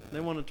people. They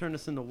want to turn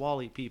us into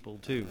Wally people,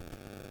 too.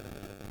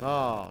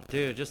 Oh,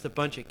 dude, just a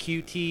bunch of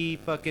QT,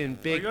 fucking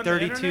big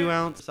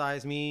 32-ounce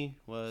size me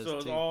was. So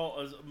it's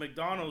all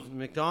McDonald's.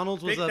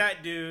 McDonald's was Pick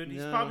that dude.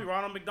 He's probably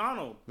Ronald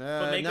McDonald.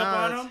 Put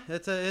makeup on him.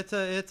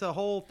 It's a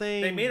whole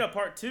thing. They made a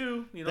part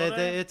 2. You know that?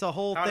 It's a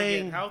whole How to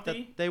thing. get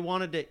healthy? They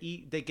wanted to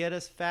eat. They get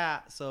us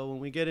fat, so when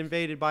we get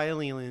invaded by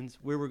aliens,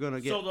 we were gonna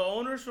get. So the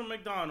owners from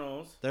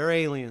McDonald's, They're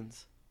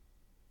aliens.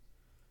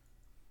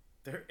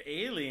 they're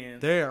aliens.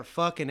 They are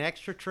fucking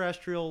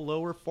extraterrestrial,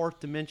 lower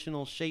fourth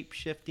dimensional, shape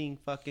shifting,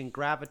 fucking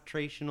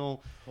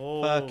gravitational,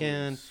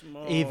 fucking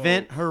smoke.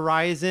 event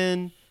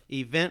horizon.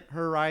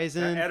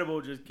 That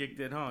edible just kicked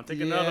in, huh? Take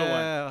another one.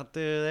 Yeah,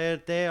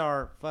 dude, they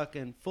are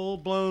fucking full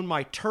blown.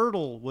 My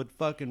turtle would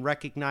fucking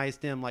recognize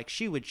them like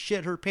she would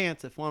shit her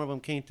pants if one of them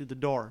came through the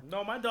door.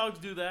 No, my dogs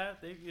do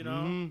that. They,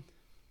 Mhm.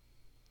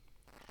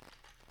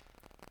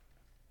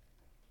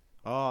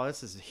 Oh,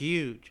 this is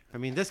huge. I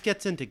mean, this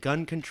gets into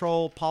gun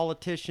control,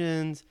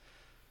 politicians.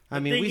 I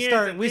mean,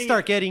 we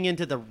start getting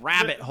into the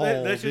rabbit hole.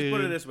 Let's just dude.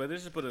 put it this way.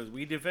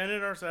 We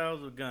defended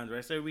ourselves with guns,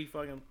 right? Say we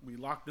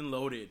locked and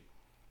loaded.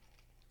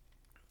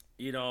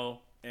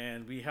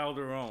 And we held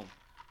our own.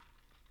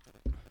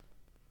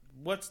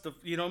 What's the,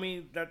 you know what I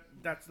mean?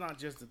 That's not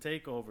just a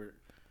takeover.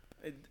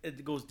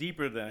 It goes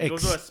deeper than that. It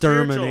goes to a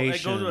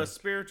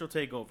spiritual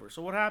takeover.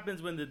 So what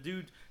happens when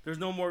there's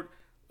no more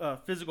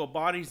physical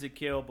bodies to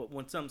kill, but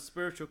when something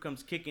spiritual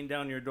comes kicking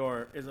down your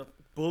door, is a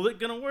bullet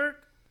gonna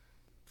work?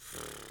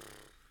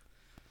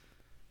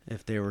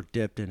 If they were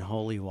dipped in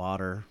holy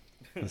water,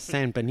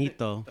 San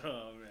Benito.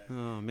 Oh man,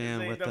 Oh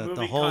man, ain't with the the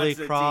movie holy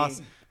Constantine.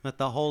 cross, with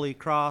the Holy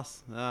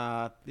Cross.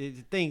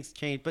 Things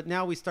change, but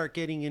now we start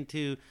getting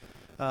into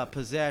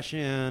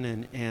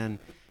possession and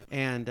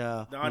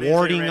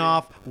warding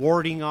off.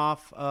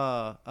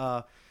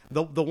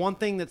 The one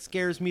thing that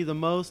scares me the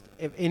most,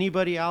 if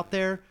anybody out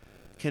there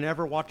can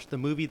ever watch the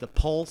movie The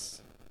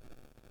Pulse,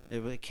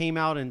 it came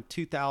out in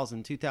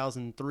 2000,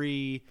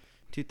 2003,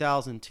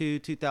 2002,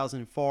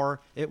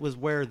 2004. It was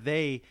where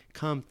they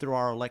come through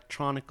our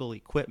electronical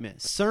equipment.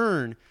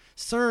 CERN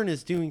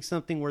is doing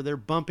something where they're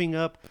bumping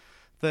up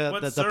the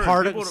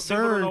particle.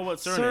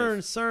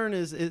 CERN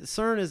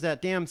is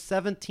that damn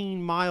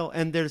 17-mile,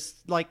 and there's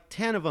like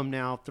 10 of them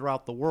now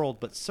throughout the world,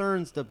 but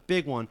CERN's the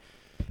big one.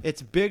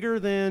 It's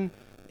the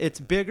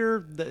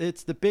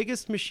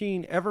biggest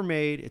machine ever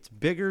made. It's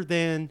bigger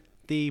than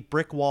the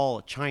brick wall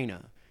of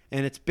China.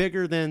 And it's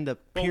bigger than the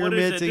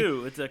pyramids. What does it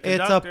do? It's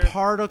a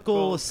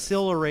particle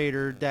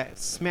accelerator that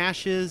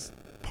smashes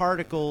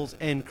particles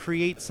and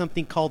creates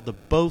something called the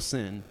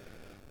boson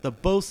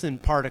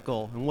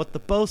particle. And what the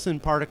boson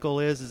particle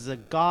is the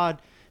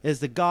God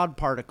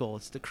particle.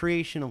 It's the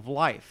creation of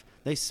life.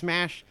 They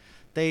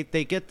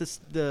get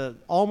the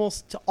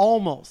almost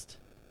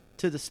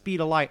to the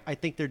speed of light. I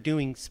think they're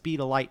doing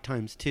speed of light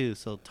times 2,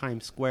 so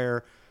times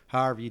square,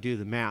 however you do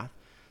the math.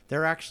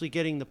 They're actually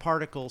getting the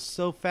particles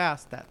so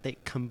fast that they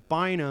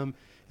combine them,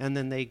 and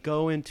then they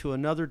go into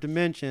another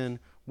dimension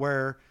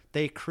where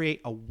they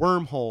create a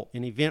wormhole,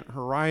 an event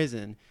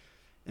horizon.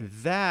 And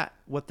that,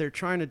 what they're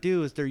trying to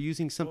do is they're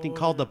using something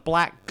called the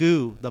black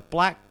goo. The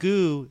black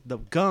goo, the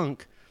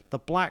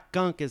black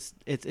gunk is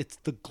it's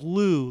the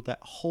glue that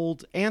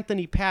holds.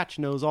 Anthony Patch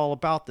knows all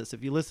about this.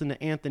 If you listen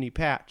to Anthony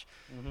Patch,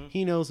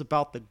 he knows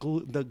about the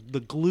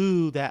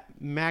glue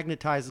that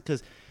magnetizes,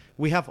 because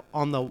we have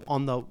on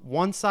the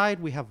one side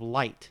we have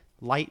light.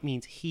 Light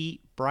means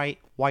heat, bright,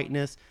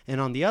 whiteness,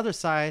 and on the other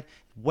side,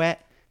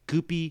 wet,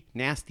 goopy,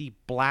 nasty,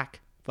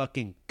 black,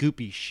 fucking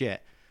goopy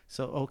shit.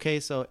 So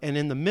and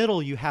in the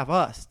middle you have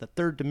us, the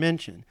third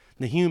dimension,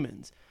 the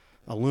humans,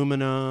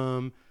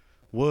 aluminum,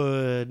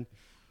 wood,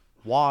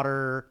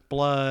 water,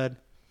 blood,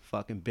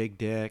 fucking big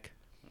dick,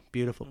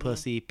 beautiful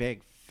pussy,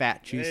 big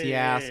fat juicy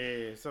ass.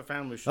 It's a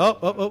family show.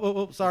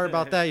 Oh, sorry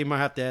about that. You might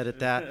have to edit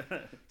that.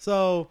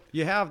 So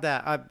you have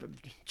that.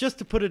 Just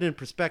to put it in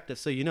perspective,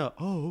 so you know.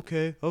 Oh,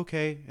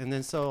 okay. And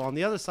then so on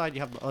the other side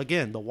you have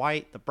again the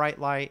white, the bright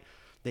light,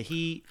 the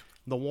heat,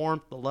 the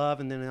warmth, the love,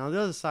 and then on the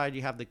other side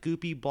you have the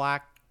goopy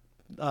black,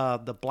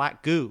 the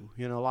black goo.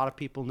 You know, a lot of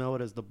people know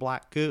it as the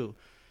black goo.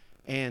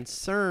 And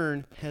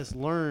CERN has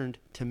learned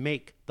to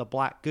make the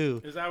black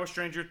goo. Is that what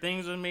Stranger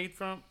Things was made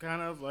from?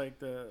 Kind of like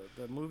the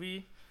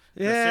movie?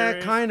 Yeah,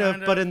 kind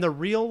of. But in the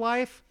real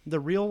life,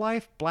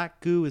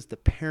 black goo is the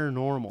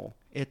paranormal.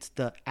 It's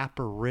the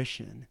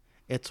apparition.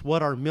 It's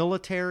what our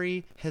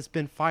military has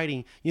been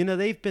fighting. You know,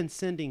 they've been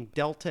sending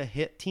Delta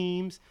hit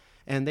teams,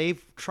 and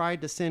they've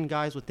tried to send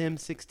guys with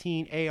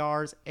M16,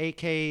 ARs,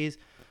 AKs,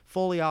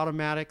 fully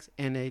automatics,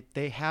 and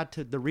they had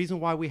to. The reason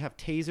why we have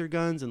taser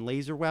guns and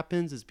laser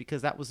weapons is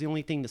because that was the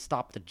only thing to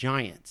stop the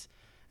giants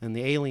and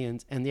the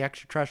aliens and the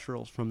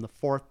extraterrestrials from the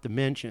fourth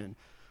dimension.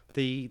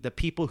 The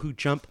people who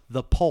jump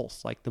the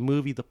pulse, like the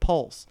movie The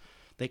Pulse,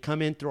 they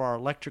come in through our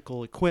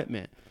electrical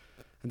equipment.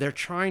 They're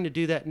trying to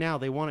do that now.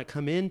 They want to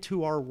come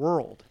into our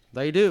world.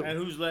 They do. And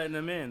who's letting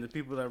them in? The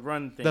people that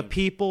run things. The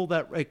people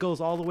that, it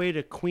goes all the way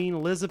to Queen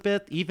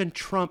Elizabeth. Even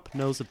Trump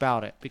knows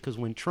about it, because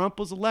when Trump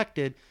was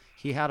elected,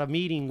 he had a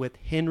meeting with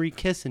Henry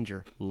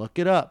Kissinger. Look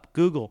it up.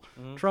 Google.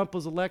 Trump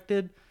was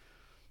elected,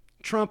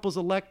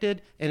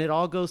 and it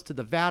all goes to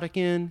the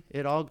Vatican.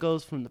 It all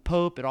goes from the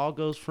Pope. It all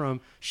goes from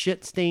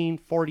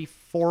shit-stained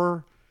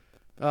 44,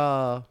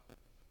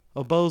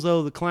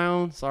 Obozo the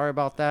clown. Sorry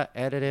about that.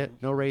 Edit it.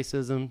 No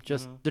racism.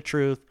 Just the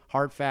truth.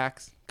 Hard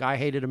facts. Guy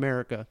hated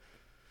America.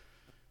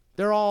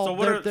 They're all. So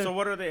what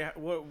are they?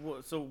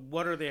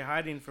 What are they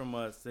hiding from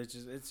us? It's a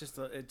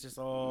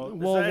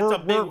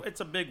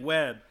big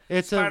web.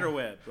 It's a spider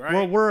web, right?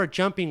 Well, we're a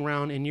jumping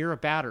round, and you're a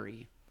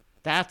battery.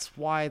 That's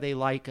why they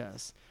like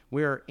us.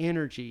 We're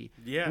energy.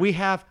 Yeah.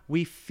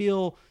 We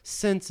feel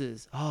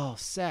senses. Oh,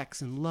 sex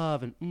and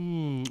love and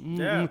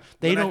yeah.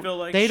 They when don't. I feel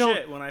like they shit.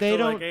 don't. When I they feel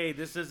don't. Like, hey,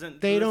 this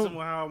isn't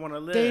how I want to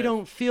live. They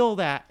don't feel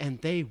that,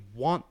 and they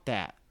want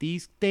that.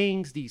 These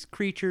things, these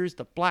creatures,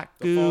 the black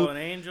goo,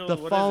 the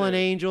fallen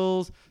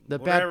angels, the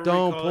bad.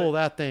 Don't pull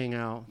that thing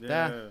out.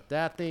 Yeah.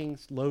 That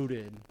thing's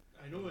loaded.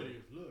 I know it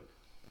is. Look.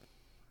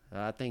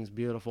 That thing's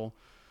beautiful.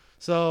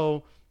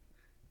 So.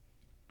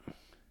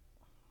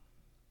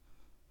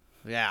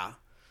 Yeah.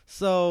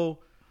 So,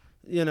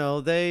 you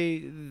know,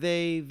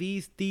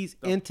 these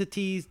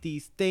entities,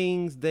 these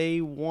things,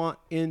 they want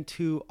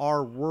into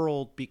our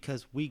world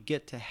because we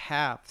get to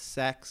have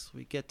sex.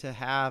 We get to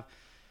have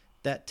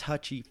that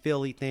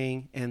touchy-feely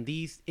thing. And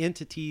these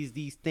entities,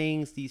 these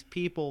things, these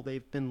people,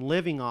 they've been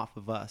living off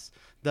of us.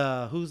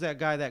 Who's that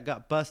guy that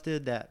got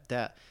busted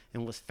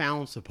and was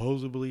found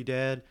supposedly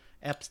dead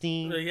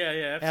Epstein.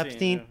 Yeah,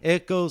 Epstein. Yeah.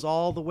 It goes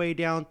all the way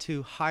down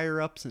to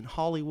higher ups in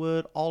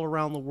Hollywood, all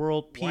around the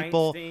world.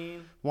 People,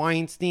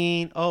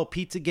 Weinstein. Oh,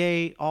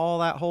 Pizzagate, all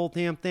that whole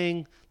damn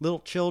thing.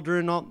 Little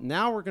children.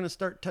 Now we're going to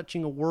start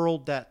touching a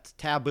world that's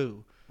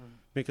taboo,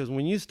 because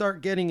when you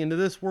start getting into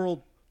this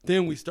world,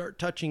 then we start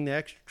touching the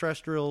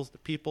extraterrestrials, the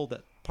people,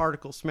 the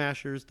particle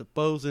smashers, the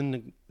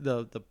boson,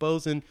 the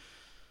boson.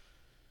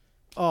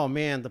 Oh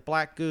man, the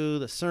black goo,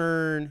 the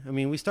CERN. I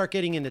mean, we start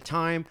getting into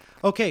time.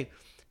 Okay.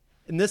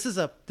 And this is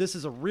a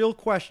real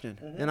question,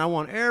 and I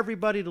want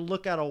everybody to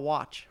look at a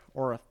watch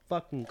or a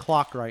fucking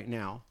clock right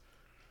now,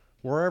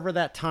 wherever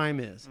that time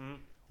is.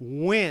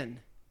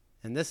 When,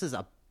 and this is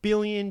a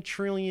 $1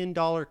 trillion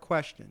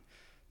question,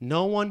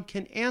 no one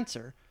can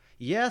answer.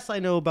 Yes, I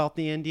know about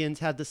the Indians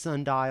had the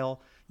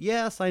sundial.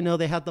 Yes, I know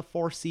they had the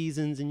 4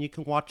 seasons, and you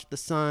can watch the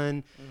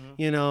sun,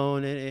 you know,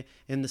 and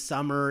in the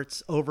summer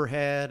it's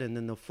overhead, and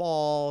then the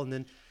fall, and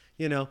then,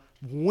 you know,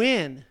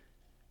 when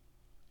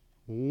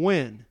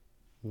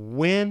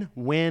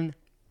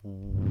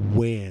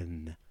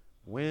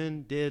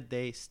did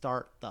they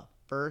start the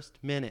first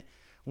minute?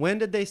 When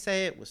did they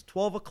say it was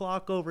 12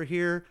 o'clock over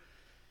here?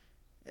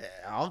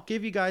 I'll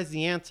give you guys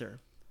the answer.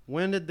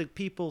 When did the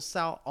people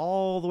south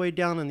all the way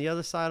down on the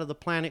other side of the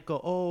planet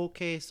go, oh,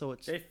 okay, so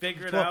it's... They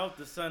figured out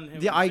the sun...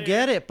 Yeah, I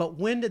get it, but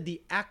when did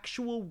the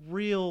actual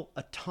real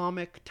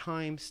atomic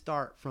time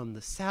start? From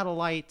the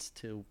satellites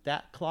to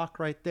that clock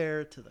right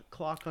there to the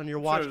clock on your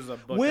watch. Sure,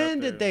 when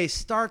did they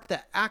start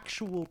the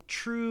actual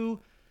true...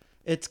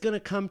 It's going to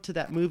come to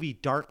that movie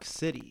Dark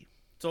City.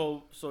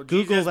 So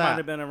Google Jesus that. might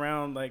have been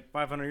around like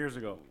 500 years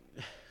ago.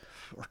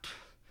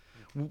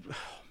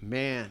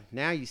 Man,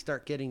 now you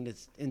start getting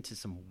into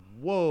some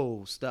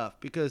whoa stuff,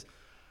 because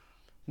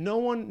no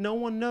one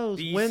knows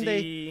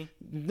BC.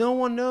 no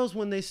one knows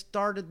when they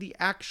started the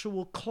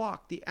actual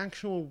clock, the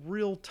actual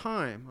real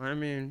time. I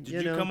mean,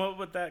 did you come up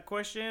with that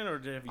question, or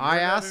have you I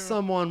heard asked of it?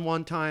 someone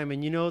one time,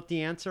 and you know what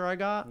the answer I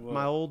got? What?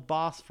 My old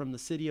boss from the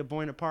city of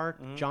Buena Park,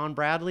 John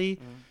Bradley.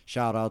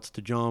 Shout outs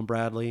to John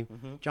Bradley.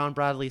 John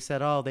Bradley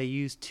said, oh, they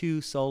used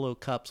 2 solo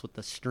cups with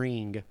a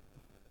string.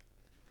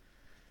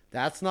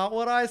 That's not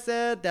what I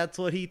said. That's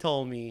what he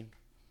told me.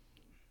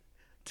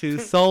 2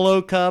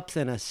 solo cups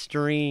and a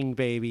string,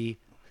 baby.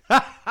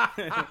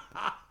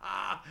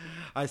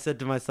 I said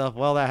to myself,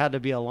 well, that had to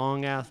be a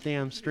long ass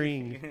damn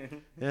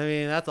string. I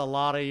mean, that's a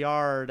lot of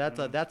yard. That's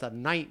a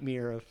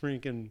nightmare of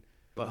freaking.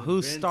 But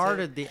who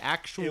started the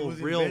actual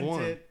real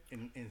one?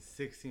 In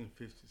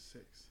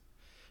 1656.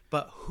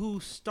 But who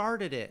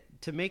started it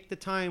to make the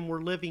time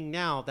we're living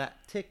now?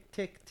 That tick,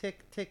 tick,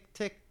 tick, tick,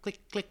 tick, click,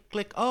 click,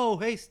 click. Oh,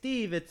 hey,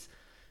 Steve, it's,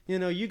 you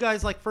know, you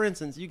guys, like, for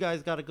instance, you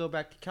guys got to go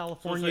back to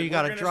California. You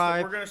got to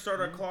drive. We're going to start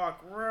our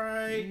clock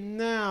right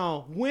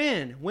now.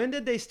 When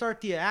did they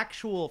start the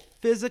actual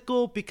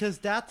physical? Because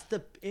that's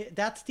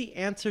the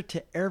answer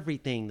to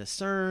everything. The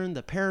CERN,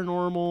 the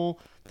paranormal,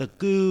 the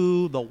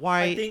goo, the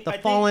white, the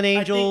fallen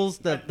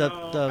angels,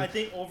 I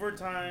think over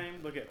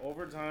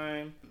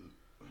time,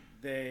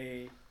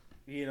 they,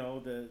 they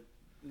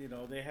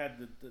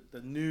had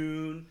the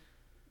noon,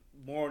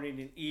 morning,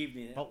 and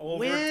evening.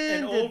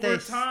 Over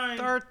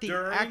time,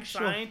 during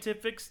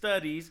scientific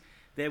studies,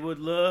 they would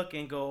look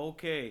and go,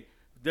 okay,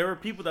 there were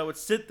people that would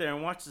sit there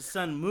and watch the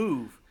sun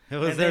move. It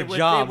was their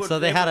job, so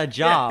they had a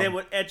job. Yeah, they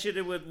would etch it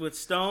with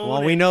stone.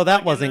 Well, we know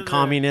that wasn't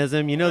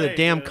communism. You know, the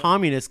damn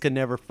communists could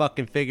never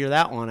fucking figure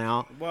that one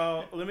out.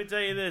 Well, let me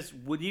tell you this.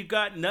 When you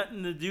got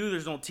nothing to do,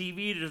 there's no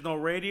TV, there's no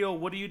radio,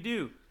 what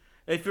do?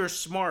 If you're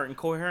smart and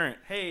coherent,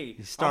 hey,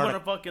 I'm going to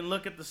fucking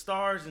look at the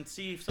stars and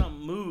see if something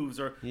moves.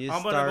 Or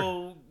I'm going to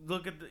go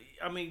look at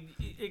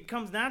it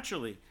comes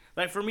naturally.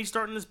 Like, for me,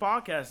 starting this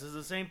podcast is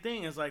the same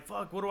thing. It's like,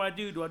 fuck, what do I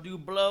do? Do I do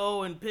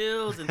blow and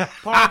pills and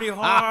party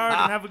hard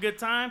and have a good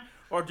time?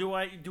 Or do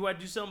I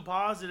do something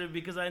positive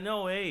because I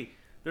know, hey,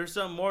 there's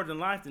something more than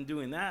life than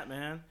doing that,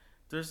 man.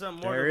 There's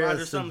something more than life.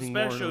 There's something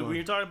special. When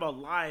you're talking about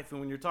life and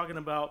when you're talking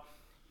about,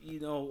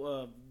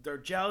 they're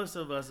jealous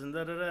of us and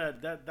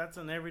that's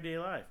an everyday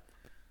life.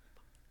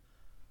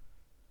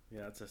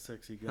 Yeah, it's a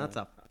sexy gun. That's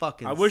a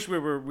fucking... I wish we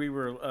were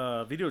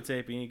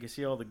videotaping. You can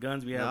see all the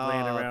guns we have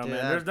laying around, dude,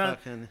 man. There's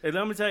nothing. Hey,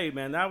 let me tell you,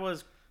 man, that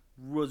was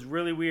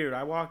really weird.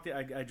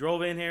 I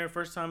drove in here,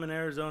 first time in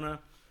Arizona,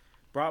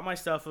 brought my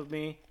stuff with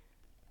me,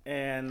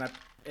 and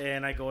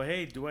I go,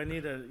 hey, do I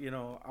need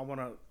I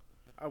want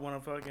to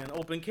fucking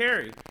open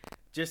carry,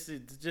 just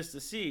to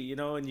see,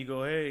 and you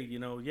go, hey,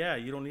 yeah,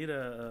 you don't need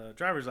a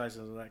driver's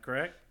license for that,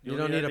 correct? You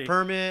don't need a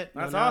permit.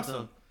 That's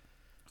awesome.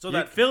 So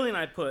that feeling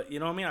I put,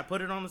 I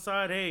put it on the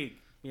side. Hey,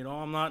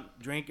 I'm not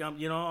drinking.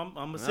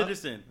 I'm a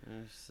citizen.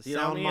 I'm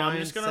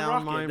just gonna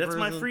rock it. That's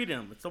my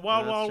freedom. It's the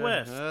wild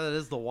west. That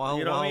is the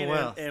wild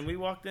west. And we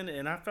walked in,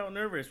 and I felt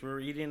nervous. We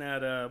were eating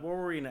at what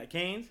were we eating at?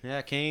 Cane's.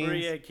 Yeah, Cane's.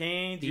 We were at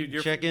Cane's.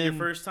 Your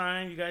first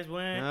time, you guys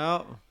went.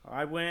 No.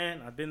 I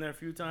went. I've been there a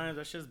few times.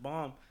 That shit's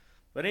bomb.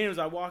 But anyways,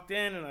 I walked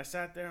in and I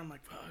sat there. I'm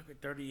like, fuck,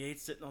 38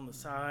 sitting on the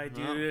side,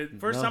 Well,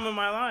 dude. First time in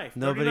my life.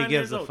 Nobody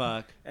gives a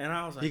fuck. And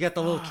I was like, you got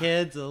the little fuck.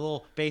 kids, the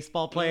little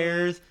baseball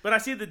players. But I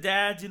see the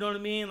dads, you know what I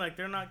mean? Like,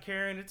 they're not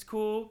caring. It's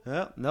cool.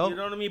 Nope. You know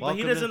what I mean? But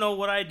he doesn't know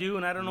what I do,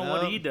 and I don't know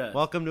what he does.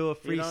 Welcome to a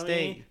free you know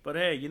state. I mean? But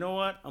hey, you know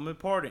what? I'm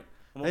important.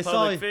 I'm a They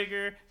public saw-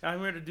 figure. I'm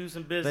here to do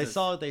some business.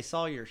 They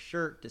saw your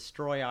shirt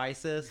destroy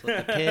ISIS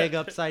with the pig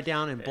upside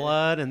down in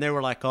blood, and they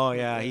were like, "Oh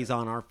yeah, he's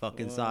on our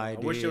fucking side." I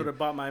wish dude. you would have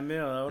bought my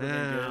meal. That would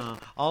have been Yeah.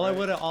 good.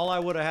 All I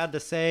would have had to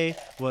say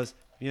was,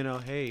 you know,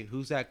 hey,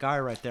 who's that guy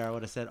right there? I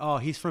would have said, oh,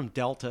 he's from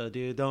Delta,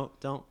 dude. Don't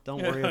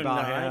worry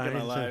about I ain't him. gonna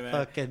He's lie, from man.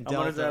 fucking I'm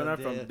Delta. gonna say I'm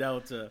from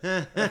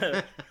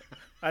Delta.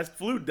 I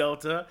flew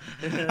Delta.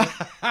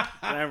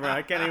 Never,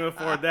 I can't even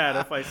afford that.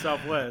 I fly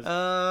Southwest.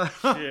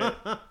 Shit.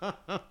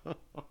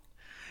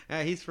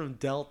 Yeah, he's from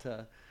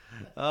Delta.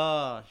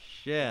 Oh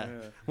shit.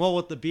 Yeah. Well,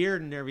 with the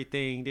beard and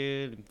everything,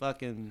 dude, and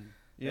fucking,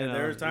 you know,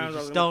 there's times you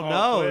I was just gonna don't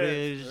call know, quits.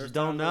 dude. You There's just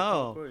don't times I was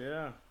know. gonna quit,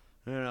 yeah.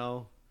 You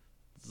know,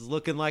 it's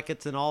looking like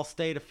it's an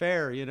all-state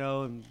affair, you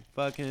know, and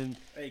fucking.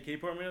 Hey, can you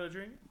pour me another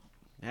drink?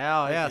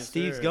 Hell yeah, you,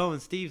 Steve's sir.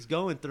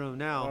 going through them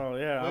now. Oh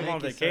yeah, I'm Thank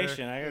on you, vacation.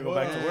 sir. I gotta go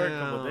back to work a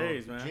couple Wow.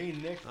 days, man.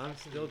 Jane Nick. I'm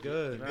still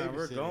good. Nah,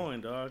 we're babysitting. going,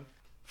 dog.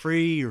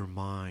 Free your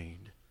mind.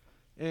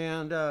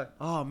 And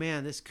oh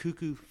man, this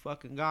cuckoo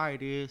fucking guy,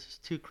 dude, it's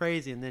too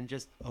crazy. And then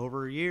just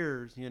over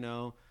years,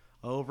 now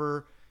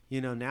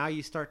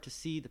you start to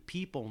see the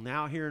people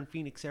now here in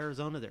Phoenix,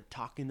 Arizona. They're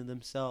talking to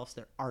themselves.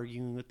 They're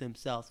arguing with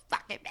themselves. Oh,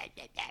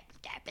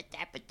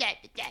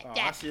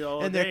 I see it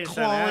all And day they're in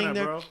Santa clawing Ana,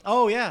 their. bro.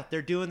 Oh yeah,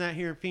 they're doing that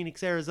here in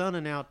Phoenix,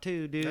 Arizona now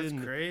too, dude. That's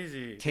And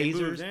crazy. They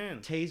moved in.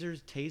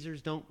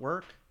 tasers don't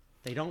work.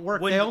 They don't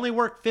work. When they the- only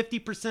work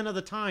 50% of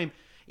the time.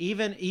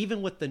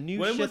 Even with the new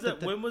When shit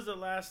was when was the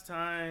last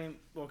time?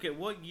 Okay,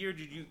 what year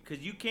did you?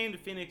 Because you came to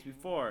Phoenix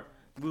before,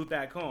 moved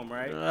back home,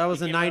 right? That was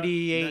You in came out-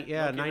 98,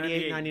 yeah, okay,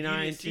 98, 99.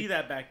 You didn't see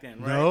that back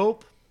then, right?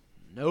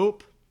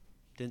 Nope.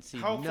 Didn't see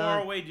How none. far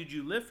away did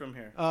you live from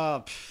here?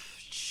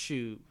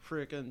 Shoot,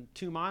 freaking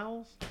 2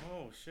 miles.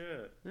 Oh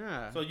shit!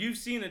 Yeah. So you've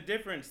seen a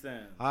difference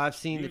then? I've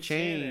seen the you've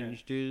seen it.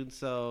 change, dude.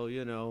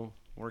 So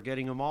we're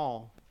getting them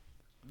all.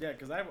 Yeah,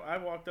 because I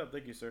walked up.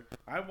 Thank you, sir.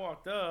 I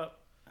walked up.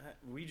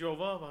 We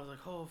drove up. I was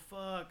like, oh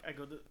fuck!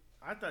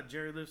 I thought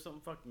Jerry lived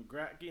something fucking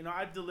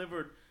I've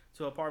delivered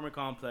to apartment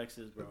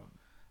complexes, bro,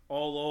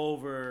 all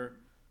over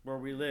where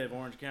we live,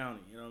 Orange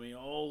County. You know what I mean?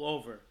 All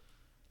over.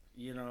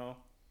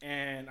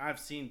 And I've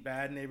seen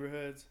bad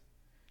neighborhoods,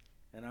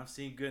 and I've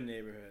seen good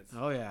neighborhoods.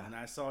 Oh yeah. And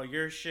I saw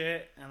your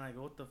shit, and I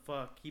go, what the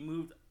fuck? He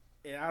moved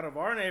out of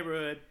our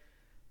neighborhood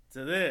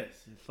to this.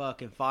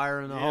 Fucking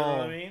fire in the You know hole.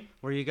 what I mean?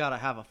 Where you gotta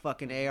have a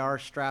fucking AR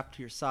strapped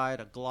to your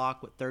side, a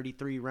Glock with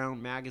 33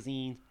 round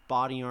magazines,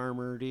 body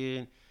armor,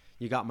 dude.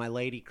 You got my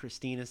lady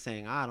Christina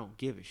saying, I don't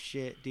give a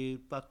shit,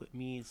 dude. Fuck with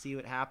me and see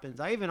what happens.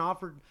 I even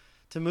offered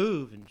to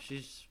move, and she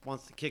just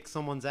wants to kick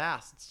someone's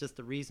ass. It's just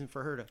a reason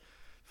for her to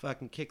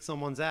fucking kick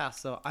someone's ass.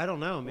 So I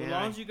don't know, man. As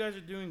long as you guys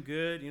are doing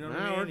good, you know what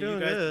Yeah, I mean? we're doing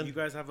you guys, good. You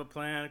guys have a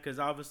plan, because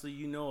obviously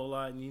you know a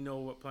lot, and you know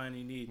what plan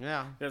you need.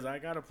 Yeah. Because I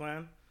got a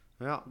plan.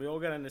 Yeah. We all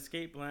got an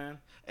escape plan.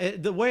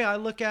 The way I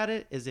look at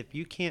it is if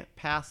you can't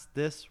pass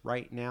this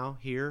right now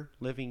here,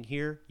 living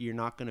here, you're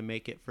not going to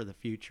make it for the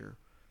future,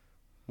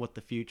 what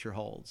the future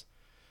holds.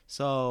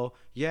 So,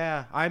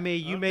 yeah,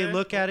 you may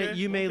look at it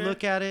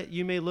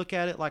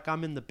like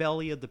I'm in the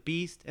belly of the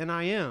beast, and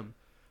I am.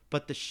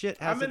 But the shit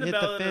hasn't hit the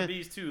fan. I'm in the belly of the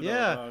beast too, though,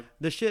 yeah, dog.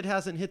 the shit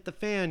hasn't hit the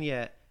fan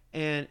yet.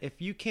 And if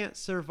you can't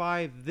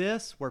survive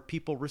this, where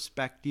people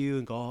respect you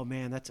and go, oh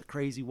man, that's a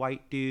crazy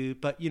white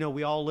dude, but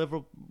we all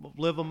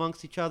live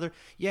amongst each other.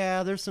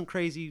 Yeah, there's some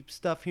crazy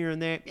stuff here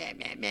and there,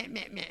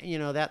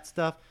 that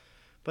stuff.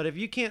 But if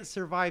you can't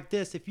survive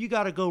this, if you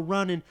got to go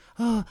running,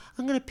 I'm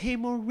going to pay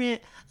more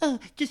rent.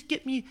 Just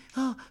get me.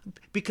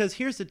 Because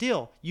here's the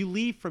deal. You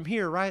leave from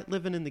here, right,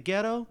 living in the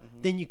ghetto.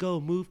 Mm-hmm. Then you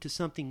go move to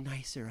something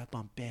nicer up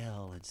on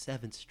Bell and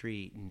 7th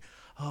Street. And,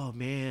 oh,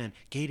 man,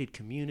 gated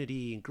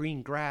community and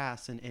green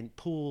grass and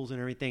pools and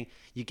everything.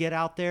 You get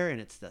out there, and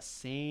it's the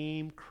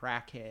same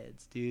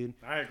crackheads, dude.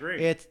 I agree.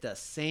 It's the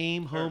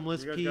same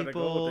homeless You guys gotta go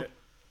people. with it.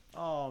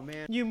 Oh,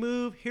 man. You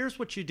move. Here's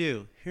what you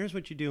do. Here's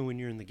what you do when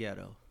you're in the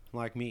ghetto,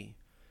 like me.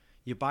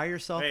 You buy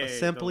yourself a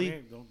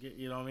simply. Don't get.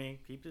 You know what I mean?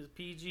 Keep this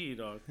PG,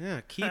 dog.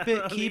 Yeah, keep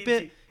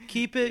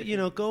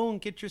it. Go and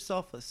get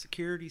yourself a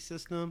security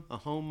system, a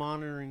home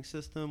monitoring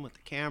system with the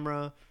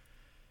camera.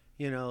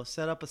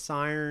 Set up a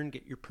siren.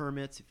 Get your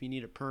permits if you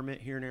need a permit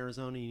here in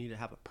Arizona. You need to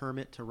have a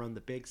permit to run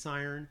the big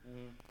siren.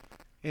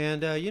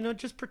 And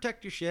just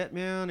protect your shit,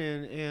 man,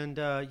 and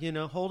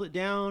hold it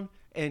down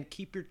and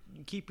keep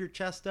your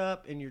chest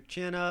up and your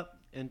chin up,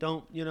 and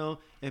don't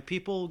and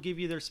people will give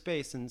you their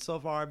space. And so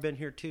far, I've been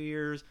here 2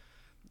 years.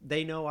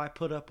 They know I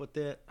put up with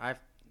it. I've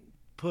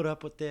put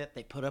up with it.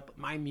 They put up with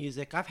my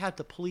music. I've had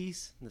the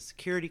police and the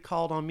security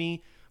called on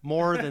me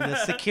more than the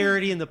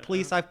security and the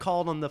police I've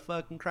called on the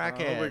fucking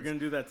crackheads. We're gonna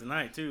do that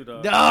tonight too,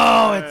 dog.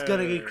 No, it's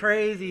gonna be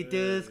crazy,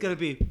 dude. It's gonna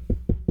be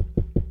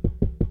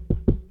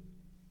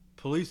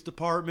police Hey,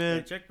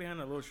 department. check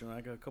behind the lotion.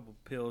 I got a couple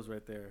pills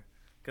right there.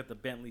 got the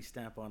Bentley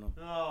stamp on them.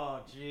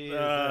 Oh,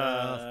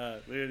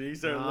 Jesus. Dude, he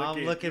started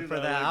I'm looking for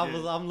that.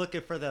 I'm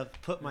looking for the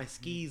put my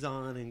skis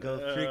on and go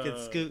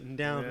freaking scooting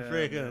down the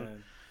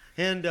freaking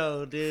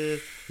Hendo,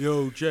 dude.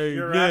 Yo, Jay,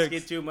 you're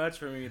asking too much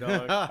for me,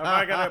 dog. If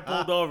I got it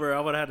pulled over,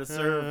 I would have had to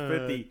serve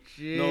 50.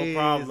 No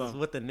problem.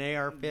 With an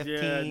AR-15,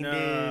 yeah, dude.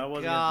 I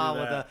wasn't gonna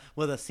do that.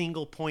 With a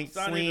single point it's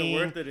not sling.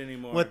 even worth it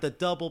anymore. With the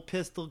double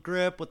pistol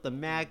grip, with the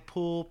mag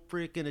pull,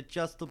 freaking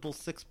adjustable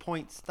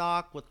 6-point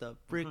stock, with the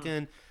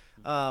freaking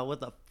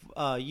with a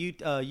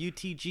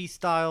UTG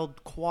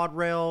styled quad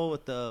rail,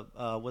 with the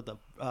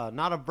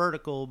not a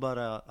vertical,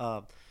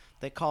 but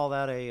they call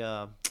that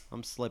a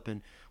I'm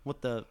slipping.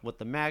 With the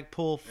mag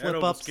pull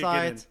flip up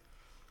sides.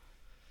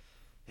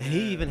 And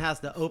he even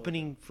has the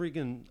opening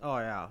freaking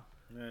Yeah,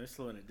 they're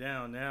slowing it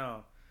down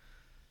now.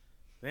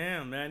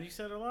 Damn, man, you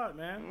said a lot,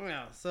 man.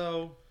 Yeah,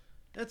 so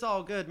it's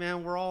all good,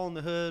 man. We're all in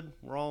the hood.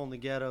 We're all in the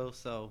ghetto,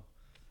 so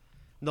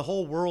the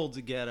whole world's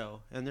a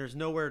ghetto, and there's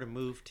nowhere to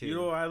move to. You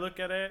know, I look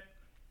at it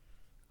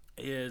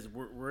is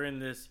we're in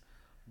this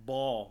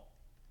ball,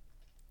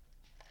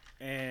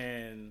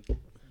 and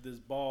this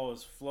ball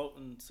is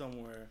floating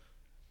somewhere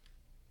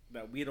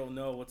that we don't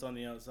know what's on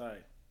the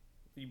outside.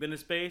 You been to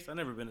space? I've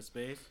never been to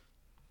space.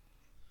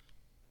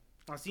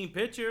 I've seen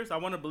pictures. I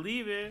want to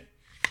believe it.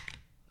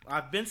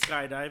 I've been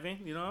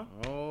skydiving, you know?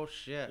 Oh,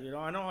 shit. You know,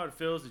 I know how it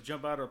feels to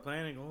jump out of a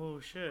plane and go,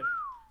 oh, shit.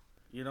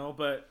 You know,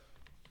 but,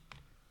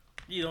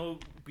 you know,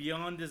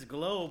 beyond this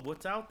globe,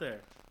 what's out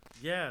there?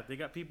 Yeah, they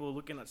got people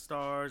looking at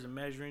stars and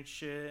measuring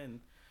shit, and,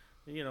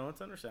 you know,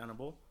 it's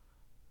understandable.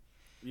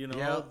 You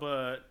know,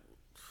 but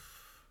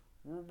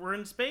we're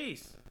in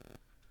space.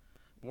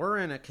 We're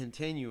in a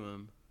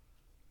continuum.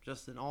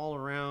 Just an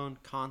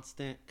all-around,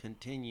 constant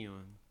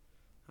continuum.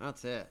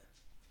 That's it.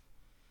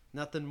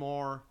 Nothing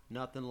more,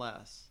 nothing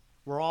less.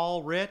 We're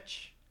all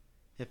rich.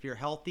 If you're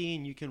healthy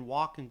and you can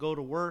walk and go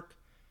to work,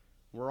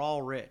 we're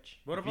all rich.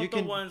 What about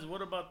the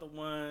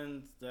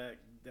ones that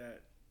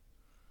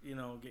you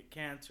know, get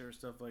cancer or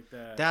stuff like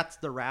that? That's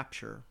the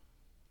rapture.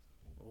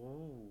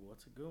 Oh,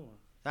 that's a good one.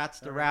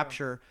 That's the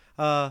rapture.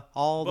 But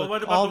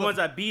what about the ones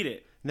that beat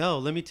it? No,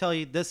 let me tell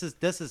you, this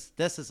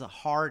is a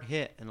hard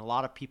hit, and a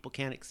lot of people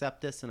can't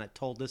accept this. And I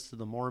told this to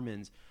the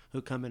Mormons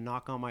who come and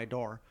knock on my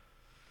door.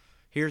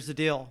 Here's the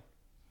deal.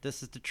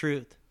 This is the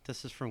truth.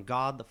 This is from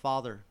God the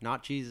Father,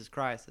 not Jesus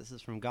Christ. This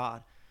is from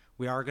God.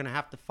 We are going to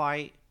have to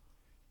fight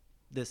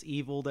this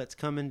evil that's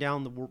coming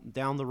down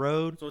the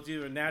road. So it's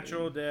either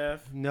natural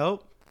death.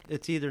 Nope.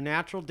 It's either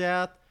natural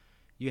death.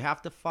 You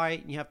have to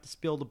fight and you have to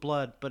spill the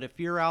blood. But if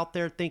you're out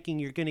there thinking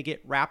you're going to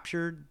get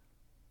raptured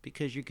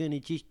because you're going to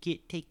just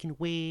get taken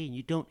away and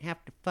you don't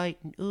have to fight,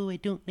 and I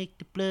don't like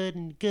the blood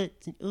and the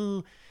guts,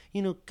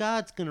 and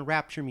God's going to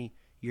rapture me.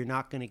 You're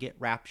not going to get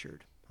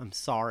raptured. I'm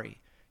sorry.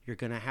 You're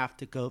going to have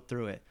to go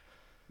through it.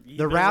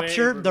 The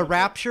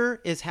rapture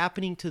is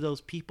happening to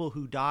those people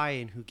who die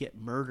and who get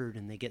murdered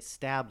and they get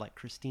stabbed, like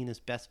Christina's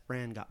best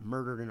friend got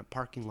murdered in a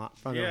parking lot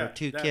in front of her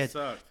 2 kids.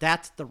 Sucked.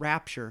 That's the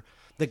rapture.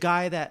 The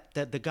guy that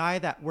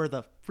where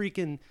the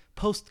freaking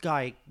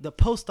the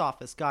post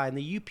office guy and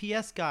the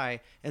UPS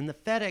guy and the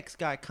FedEx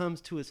guy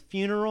comes to his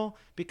funeral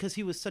because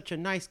he was such a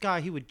nice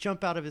guy. He would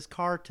jump out of his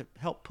car to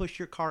help push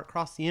your car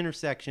across the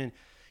intersection,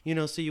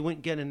 so you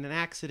wouldn't get in an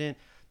accident.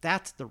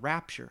 That's the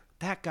rapture.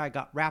 That guy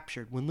got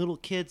raptured. When little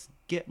kids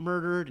get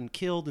murdered and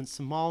killed in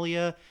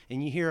Somalia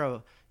and you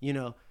hear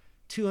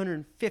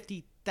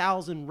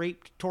 250,000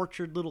 raped,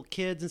 tortured little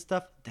kids and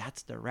stuff,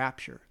 that's the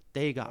rapture.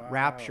 They got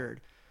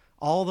raptured.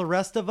 All the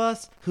rest of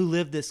us who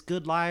live this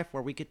good life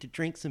where we get to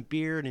drink some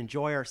beer and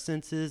enjoy our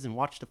senses and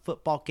watch the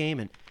football game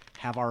and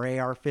have our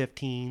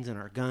AR-15s and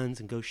our guns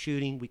and go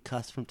shooting, we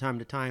cuss from time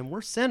to time.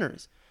 We're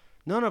sinners.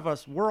 None of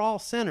us, we're all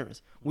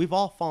sinners. We've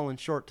all fallen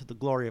short to the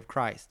glory of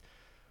Christ.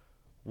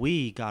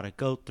 We got to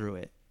go through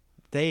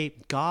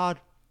it. God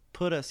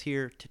put us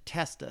here to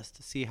test us,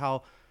 to see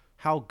how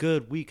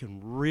good we can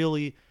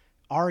really.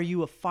 Are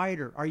you a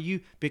fighter?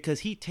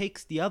 Because he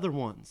takes the other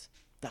ones.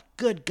 The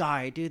good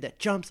guy, dude, that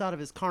jumps out of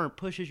his car and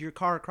pushes your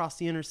car across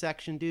the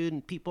intersection, dude,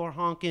 and people are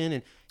honking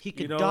and he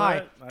could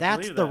die.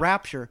 That's the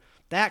rapture.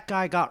 That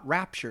guy got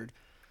raptured.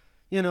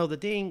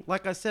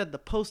 Like I said, the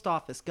post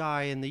office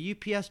guy and the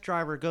UPS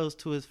driver goes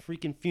to his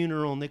freaking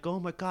funeral and they go, oh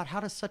my God,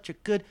 how does such a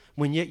good,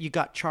 when yet you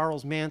got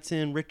Charles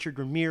Manson, Richard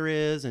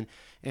Ramirez,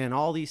 and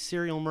all these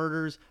serial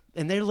murders,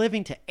 and they're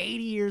living to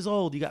 80 years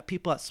old. You got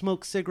people that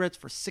smoke cigarettes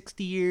for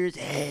 60 years.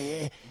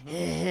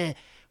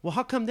 Well,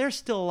 how come they're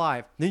still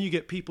alive? Then you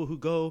get people who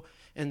go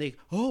and I'm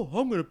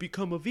going to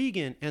become a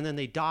vegan. And then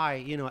they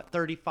die, at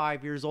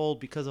 35 years old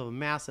because of a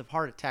massive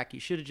heart attack.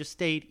 You should have just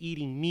stayed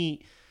eating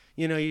meat.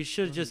 You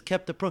should have just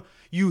kept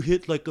you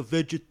hit like a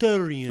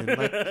vegetarian,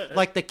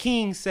 like the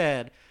king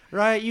said,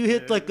 right? You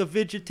hit like a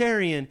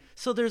vegetarian.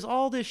 So there's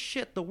all this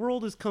shit. The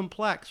world is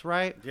complex,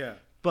 right? Yeah.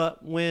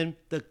 But when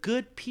the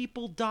good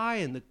people die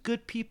and the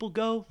good people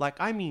go,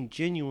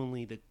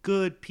 genuinely the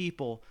good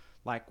people,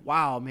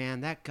 wow,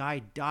 man, that guy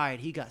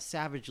died. He got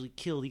savagely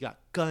killed. He got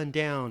gunned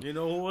down. You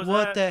know who was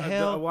what that? The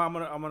hell? Well,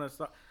 I'm gonna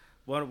stop.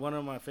 one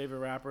of my favorite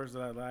rappers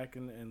that I like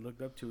and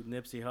looked up to,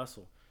 Nipsey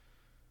Hussle.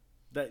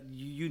 That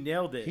you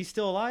nailed it. He's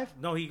still alive?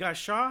 No, he got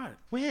shot.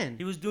 When?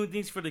 He was doing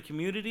things for the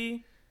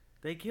community.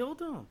 They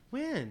killed him.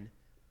 When?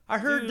 I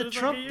heard Dude, the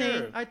Trump like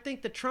thing. I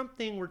think the Trump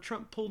thing where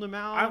Trump pulled him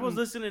out. I was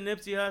listening to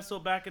Nipsey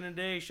Hussle back in the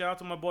day. Shout out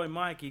to my boy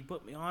Mike. He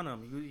put me on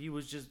him. He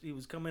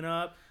was coming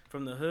up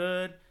from the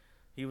hood.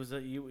 He was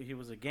a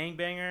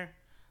gangbanger.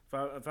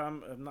 If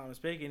I'm not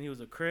mistaken, he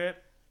was a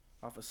Crip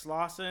off of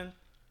Slauson.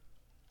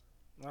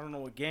 I don't know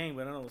what gang,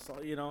 but I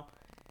know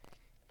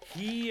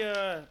he.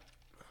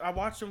 I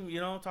watched him,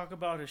 talk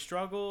about his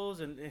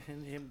struggles and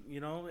him.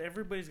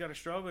 Everybody's got a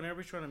struggle and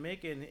everybody's trying to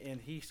make it.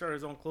 And he started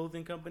his own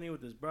clothing company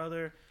with his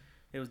brother.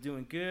 It was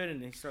doing good,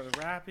 and he started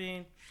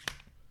rapping,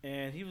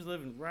 and he was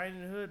living right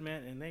in the hood,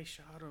 man. And they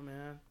shot him,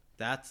 man.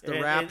 That's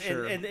the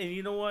rapture. And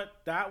you know what?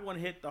 That one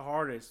hit the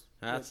hardest.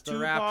 That's the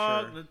Tupac,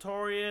 rapture.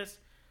 Notorious.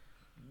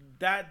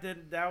 That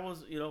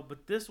was,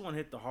 but this one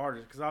hit the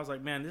hardest because I was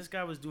like, man, this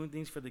guy was doing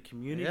things for the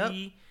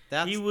community.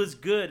 Yep. He was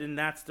good, and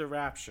that's the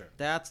rapture.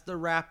 That's the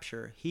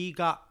rapture. He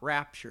got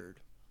raptured.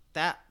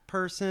 That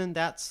person,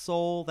 that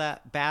soul,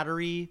 that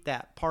battery,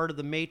 that part of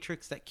the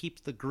matrix that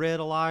keeps the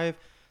grid alive,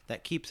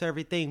 that keeps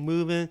everything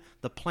moving,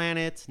 the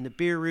planets,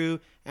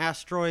 Nibiru,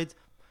 asteroids,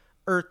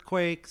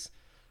 earthquakes,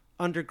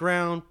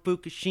 underground,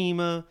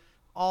 Fukushima,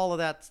 all of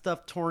that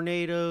stuff,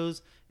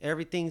 tornadoes,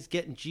 everything's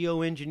getting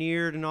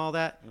geoengineered and all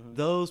that. Mm-hmm.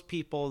 Those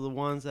people are the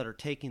ones that are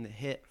taking the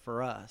hit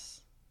for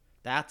us.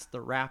 That's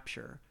the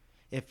rapture.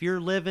 If you're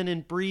living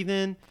and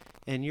breathing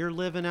and you're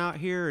living out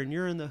here and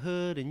you're in the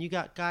hood and you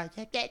got guys,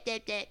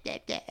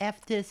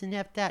 F this and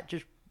F that,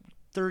 just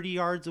 30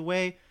 yards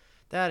away,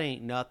 that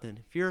ain't nothing.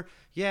 If you're,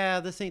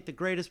 this ain't the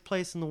greatest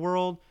place in the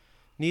world,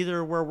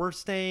 neither where we're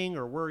staying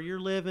or where you're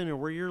living or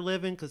where you're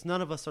living, because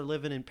none of us are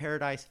living in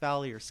Paradise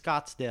Valley or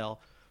Scottsdale.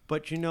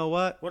 But you know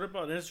what? What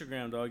about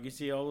Instagram, dog? You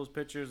see all those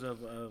pictures of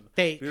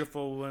fake,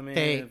 beautiful women.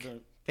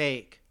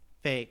 Fake.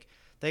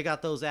 They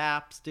got those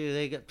apps,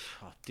 dude.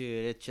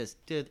 It's just,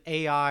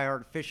 AI,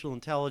 artificial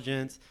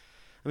intelligence.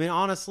 I mean,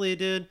 honestly,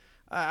 dude,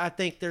 I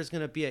think there's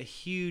going to be a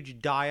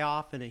huge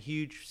die-off and a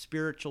huge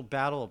spiritual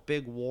battle, a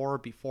big war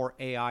before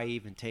AI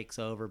even takes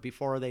over,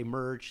 before they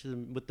merge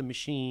with the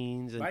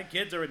machines. And, my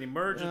kids already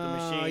merged with the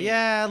machines.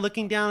 Yeah,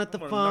 looking down at the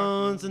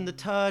phones and the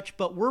touch.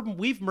 But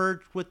we've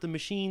merged with the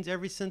machines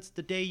ever since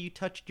the day you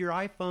touched your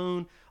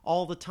iPhone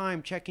all the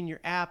time, checking your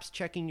apps,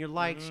 checking your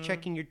likes,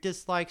 checking your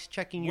dislikes,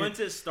 checking your... Once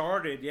it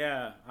started,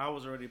 I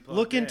was already plugged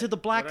Look into in. the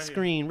black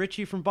screen.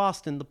 Richie from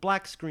Boston, the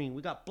black screen.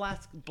 We got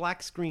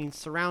black screens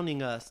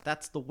surrounding us.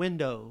 That's the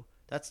window.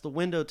 That's the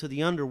window to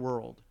the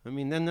underworld. I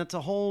mean, then that's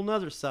a whole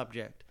nother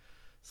subject.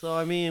 So,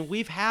 I mean,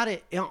 we've had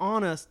it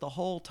on us the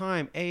whole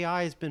time.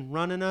 AI has been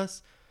running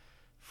us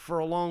for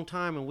a long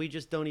time, and we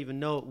just don't even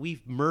know it.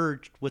 We've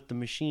merged with the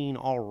machine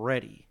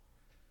already.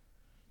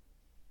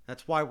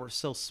 That's why we're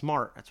so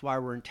smart. That's why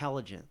we're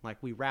intelligent. Like,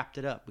 we wrapped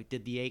it up. We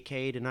did the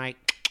AK tonight.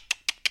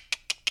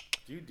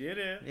 You did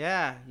it.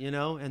 Yeah,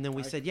 and then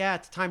we said,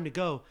 it's time to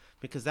go,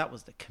 because that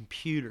was the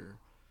computer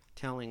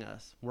telling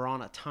us we're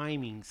on a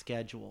timing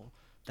schedule.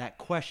 That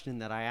question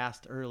that I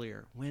asked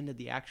earlier, when did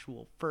the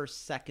actual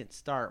first second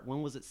start?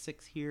 When was it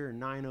 6 here and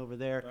 9 over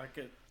there? I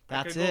could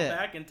go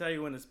back and tell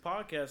you when this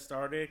podcast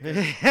started.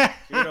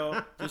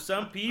 To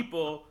some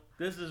people,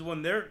 this is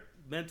when their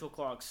mental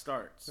clock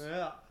starts.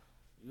 Yeah.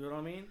 You know what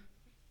I mean?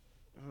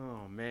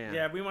 Oh, man.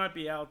 Yeah, we might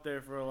be out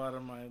there for a lot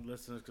of my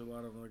listeners because a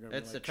lot of them are going to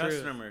be like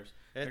customers.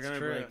 They're going to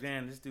be like,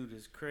 man, this dude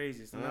is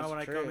crazy. So now when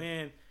I come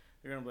in,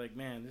 they're going to be like,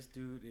 man, this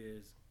dude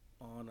is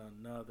on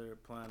another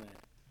planet.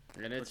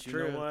 And it's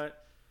true. You know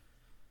what?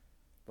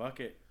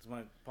 Fuck it. It's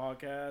my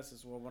podcast.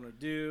 It's what I want to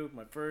do.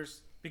 My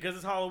first, because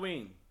it's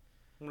Halloween.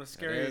 I'm going to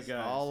scare you guys.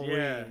 Halloween.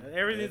 Yeah,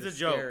 everything's a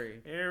joke.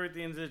 Scary.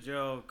 Everything's a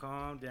joke.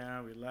 Calm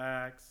down.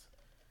 Relax.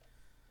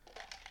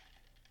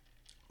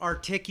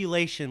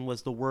 Articulation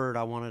was the word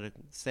I wanted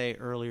to say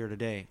earlier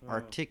today. Oh.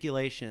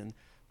 Articulation.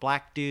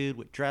 Black dude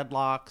with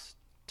dreadlocks,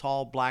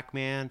 tall black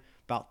man,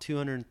 about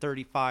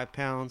 235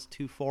 pounds,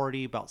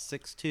 240, about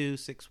 6'2",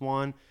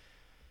 6'1".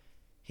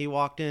 He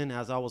walked in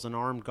as I was an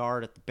armed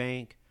guard at the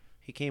bank.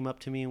 He came up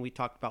to me and we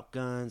talked about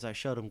guns. I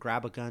showed him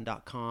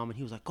grabagun.com and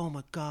he was like, oh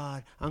my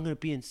God, I'm going to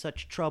be in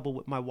such trouble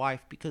with my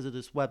wife because of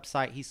this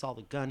website. He saw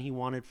the gun he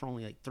wanted for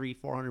only like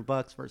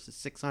 $300-400 versus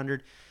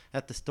 $600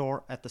 at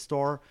the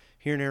store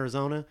here in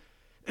Arizona.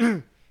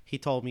 He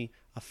told me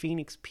a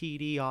Phoenix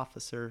PD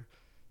officer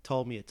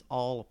told me it's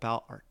all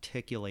about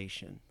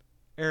articulation.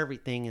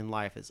 Everything in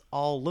life is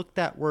all, look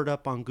that word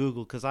up on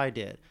Google because I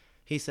did.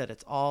 He said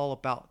it's all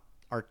about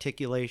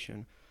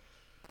articulation.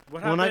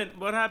 What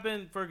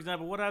happened, for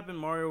example, what happened,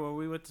 Mario, when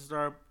we went to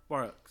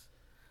Starbucks?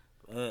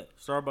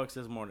 Starbucks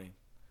this morning.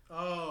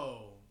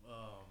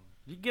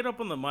 You get up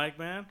on the mic,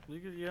 man. You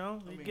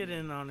get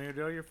in on there,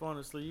 though. You're falling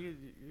asleep.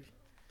 You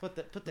put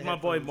the my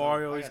boy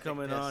Mario, he's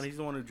coming on. He's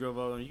the one who drove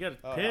over. You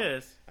got to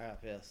piss. I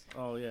got pissed.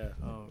 Oh, yeah.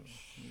 Oh,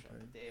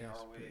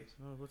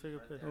 We'll take a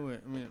piss. Oh,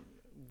 wait,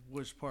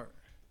 which part?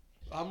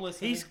 I'm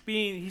listening.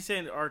 He's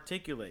saying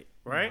articulate,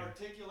 right?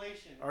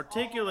 Articulation. It's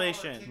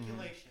Articulation. all about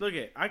articulation. Look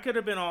at, I could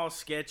have been all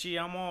sketchy.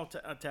 I'm all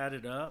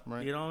tatted up.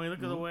 Right. You know what I mean?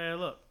 Look at the way I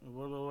look.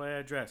 Look at the way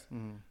I dress.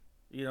 Mm-hmm.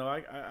 You know,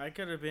 I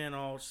could have been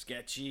all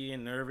sketchy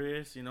and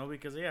nervous, you know,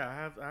 because I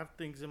have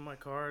things in my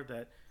car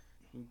that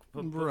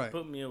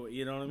put me away.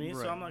 You know what I mean?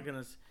 Right. So I'm not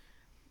gonna.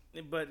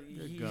 But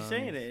he's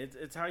saying it.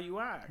 It's how you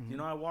act. You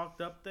know, I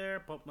walked up there,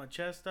 pumped my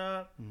chest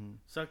up,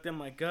 sucked in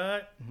my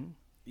gut.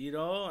 You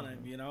know, and I,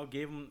 you know,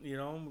 gave him, you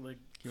know, like,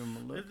 give him a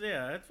look.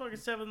 It's fucking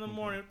 7 in the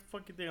morning. What the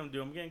fuck you think I'm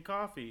doing? I'm getting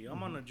coffee.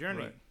 I'm on a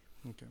journey. Right.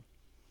 Okay.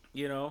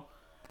 You know,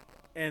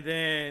 and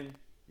then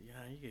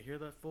you can hear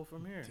that fool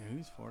from here. Dude,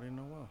 he's farting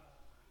a while.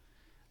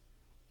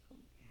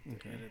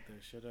 Okay. Edit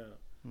that shit out.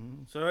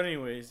 Mm-hmm. So,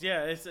 anyways,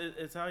 yeah,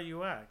 it's how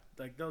you act.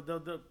 Like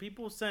the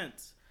people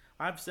sense.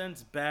 I've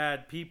sensed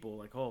bad people.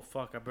 Like, oh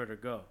fuck, I better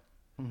go.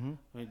 Mm-hmm.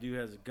 When dude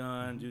has a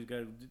gun, dude's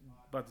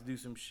about to do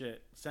some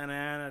shit. Santa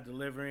Ana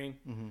delivering.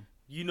 Mm-hmm.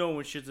 You know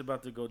when shit's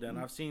about to go down.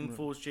 I've seen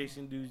fools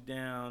chasing dudes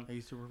down. I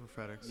used to work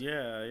for FedEx.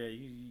 Yeah.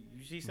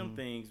 You see some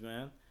things,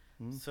 man.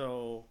 Mm-hmm.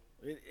 So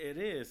it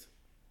is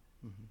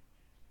Mm-hmm.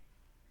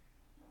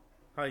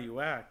 how you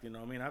act. You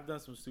know, I mean, I've done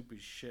some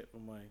stupid shit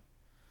with my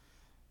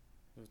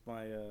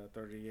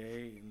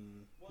 38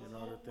 and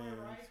other things.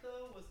 Right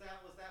though? Was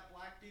that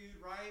black dude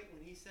right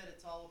when he said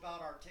it's all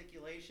about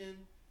articulation?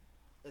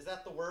 Is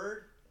that the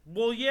word?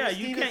 Well, yeah,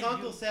 you Christina's can't.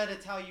 uncle said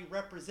it's how you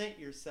represent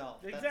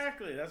yourself.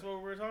 Exactly. That's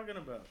what we're talking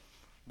about.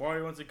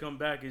 Mario wants to come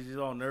back. He's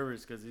all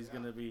nervous because he's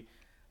gonna be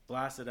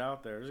blasted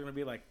out there. There's gonna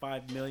be like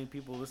 5 million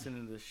people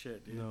listening to this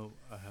shit, dude. No,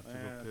 I have to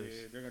go piss.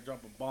 Dude, they're gonna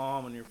drop a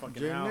bomb on your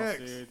fucking J house, next.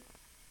 dude.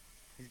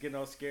 He's getting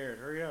all scared.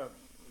 Hurry up.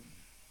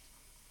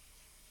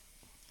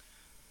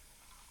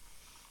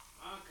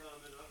 I'm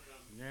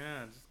coming.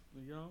 Yeah,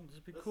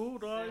 just be cool,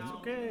 dog. It's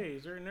okay.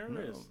 He's very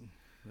nervous.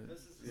 This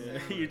is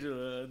Yeah, you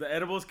do. The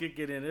edibles kick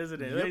it in,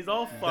 isn't it? Yep. He's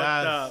all fucked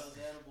That's- up.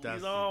 That's,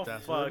 He's all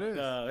that's what it fucked is.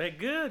 up. Hey,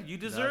 good. You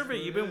deserve That's it. what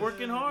You've it been is.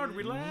 working hard.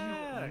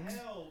 Relax.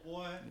 hell,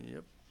 boy.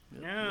 Yep.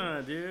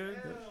 Yeah, dude.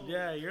 Hell.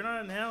 Yeah, you're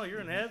not in hell.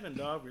 You're in heaven,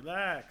 dog.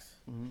 Relax.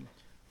 Mm-hmm.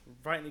 We're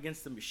fighting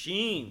against the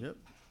machine. Yep.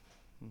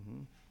 Mm-hmm.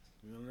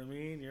 You know what I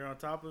mean? You're on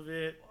top of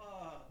it.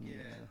 Fuck yeah,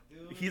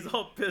 dude. He's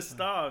all pissed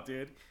off,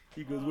 dude.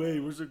 He goes, "Wait,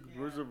 where's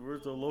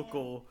the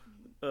local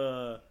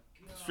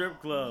strip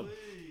club?"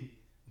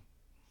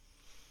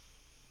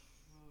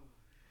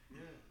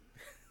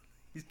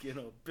 He's getting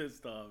all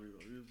pissed off. He's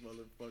like, this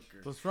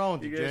motherfucker. What's wrong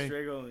with He's you, gonna Jay?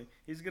 strangle me.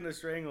 He's gonna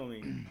strangle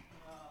me.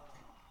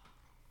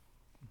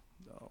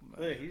 Oh Look,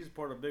 man. he just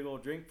poured a big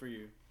old drink for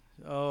you.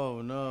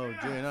 Oh no,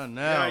 Jay, not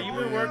now. Yeah, you've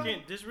been Jay.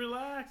 working. Just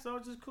relax. I'll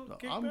just No,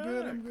 kick I'm back.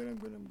 good. I'm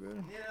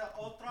good. Mira,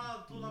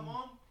 otra, tu la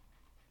mom?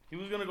 He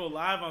was gonna go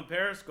live on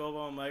Periscope.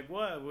 I'm like,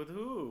 what? With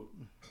who?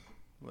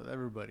 With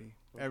everybody.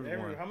 With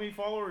Everyone. How many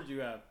followers do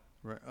you have?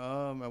 Right.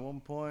 At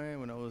one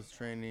point when I was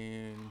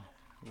training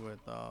with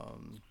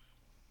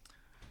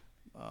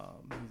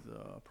he's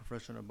a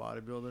professional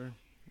bodybuilder,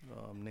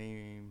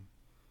 named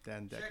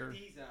Dan Decker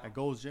Check these out. at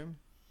Gold's Gym.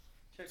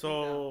 Check these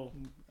So,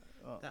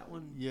 out. That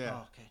one? Yeah.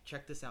 Oh, okay,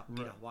 check this out.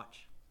 Mira, Right.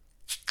 watch.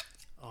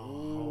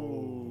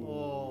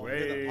 oh,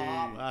 hear the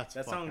pop. That's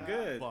That sounds fucking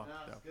good. fucked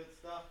That's up. good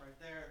stuff right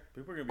there.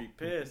 people are gonna be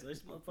pissed.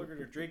 This motherfuckers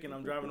are drinking.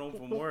 I'm driving home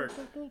from work.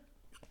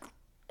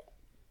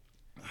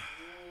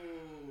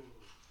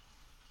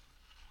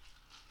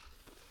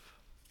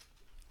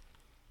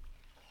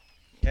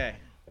 Okay.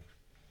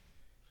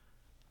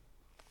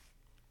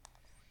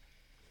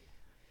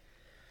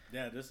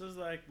 Yeah, this is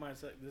like my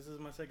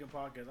second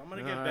podcast. I'm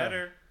gonna get Alright.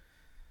 better.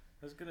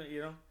 It's gonna,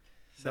 the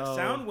So-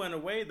 sound went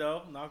away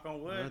though. Knock on I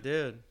wood.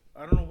 did.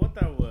 I don't know what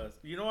that was.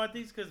 You know, I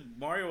think it's because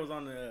Mario was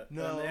on the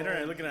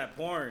internet looking at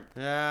porn.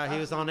 Yeah, he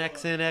was on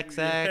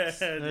XNXX.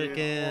 Yeah, dude,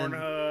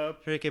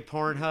 freaking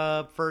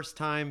Pornhub.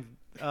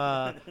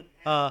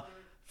 Pornhub.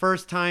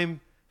 First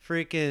time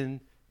freaking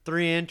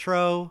 3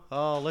 intro.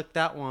 Oh, look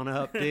that one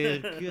up,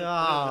 dude.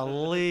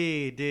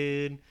 Golly,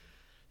 dude.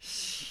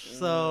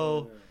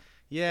 So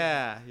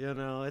yeah,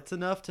 it's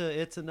enough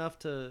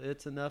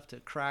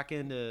to crack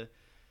into.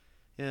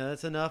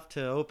 It's enough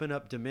to open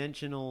up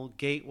dimensional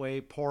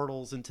gateway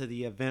portals into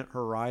the event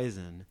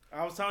horizon.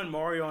 I was telling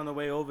Mario on the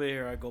way over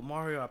here. I go,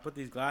 Mario, I put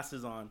these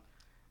glasses on,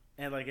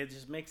 and like it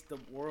just makes the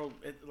world.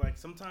 Like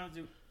sometimes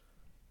you.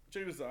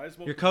 Check this out. I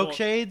smoke Your a Coke blunt.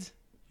 shades?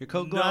 Your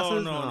Coke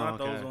glasses? No, Oh,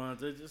 not okay. those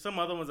ones. It's just some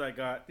other ones I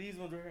got. These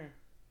ones right here.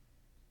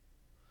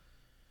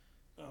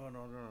 Oh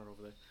no, they're not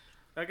over there.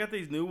 I got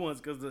these new ones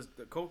because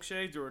the Coke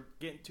shades were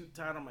getting too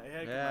tight on my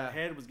head. 'Cause Yeah. My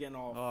head was getting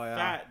all Oh, yeah.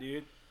 fat,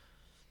 dude.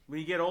 When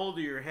you get older,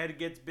 your head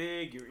gets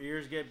big, your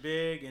ears get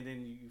big, and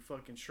then you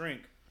fucking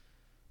shrink.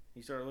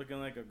 You start looking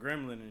like a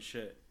gremlin and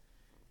shit.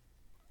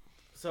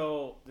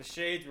 So the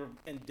shades were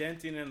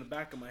indenting in the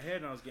back of my head,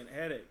 and I was getting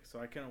headaches, so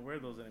I couldn't wear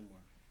those anymore.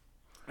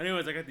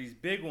 Anyways, I got these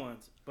big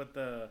ones, but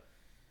the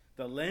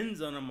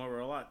lens on them are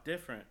a lot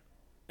different.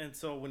 And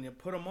so when you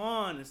put them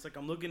on, it's like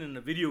I'm looking in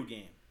a video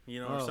game,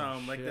 or Oh,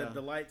 something. Like shit.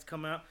 the lights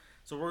come out.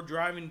 So we're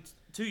driving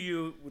to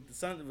you with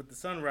the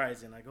sun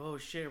rising. I go, oh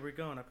shit, we're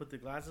going. I put the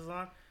glasses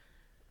on.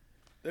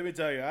 Let me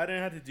tell you, I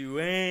didn't have to do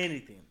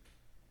anything.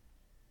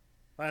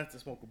 I didn't have to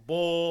smoke a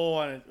bowl.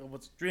 I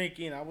was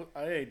drinking. I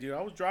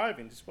was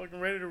driving, just fucking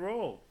ready to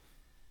roll.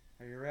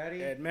 Are you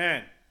ready? And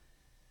man,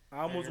 I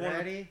almost Are you wanted.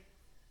 ready?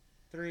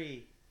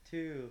 3,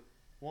 2,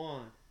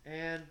 1,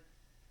 and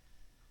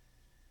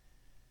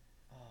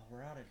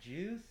we're out of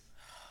juice.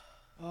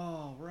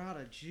 Oh, we're out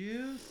of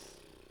juice.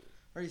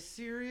 Are you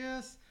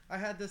serious? I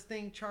had this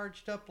thing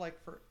charged up like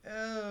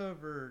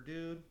forever,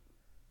 dude.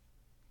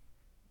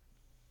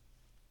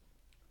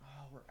 Oh,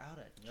 we're out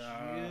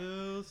of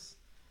juice.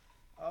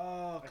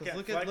 Oh, I cause can't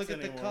look flex at the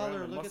anymore, color.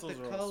 man. My Look at the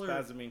muscles are all color.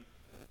 spasming.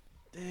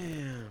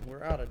 Damn,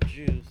 we're out of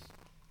juice.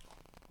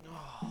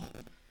 Oh,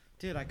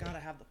 dude, I gotta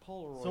have the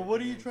Polaroid. So what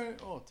are you man. trying?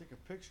 Oh, take a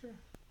picture.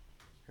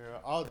 Here,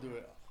 I'll do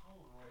it.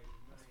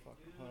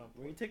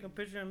 What are you taking a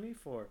picture of me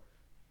for?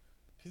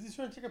 Cause he's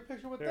trying to take a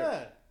picture with Here.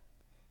 that.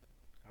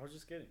 I was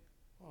just kidding.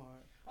 All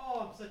right.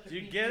 Oh, I'm such a. Do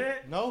you piece get of-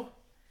 it? No.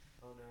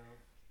 Oh no.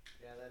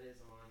 Yeah, that is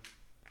on.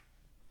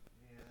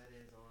 Yeah, that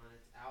is on.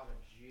 It's out of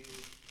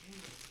juice. Damn,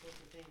 this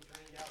fucking thing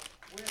drained out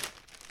quick.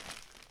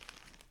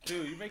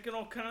 Dude, you're making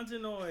all kinds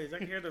of noise. I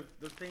can hear the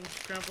thing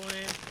crumbling.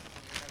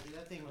 Yeah, dude,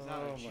 that thing was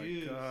out Oh of my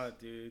juice. god,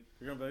 dude.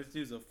 You're gonna be this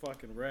dude's a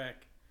fucking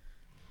wreck.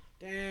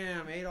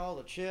 Damn, ate all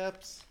the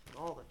chips,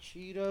 all the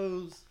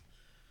Cheetos.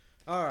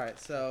 All right,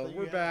 so So you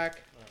we're have-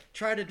 back. all right.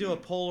 Tried to do a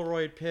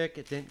Polaroid pic.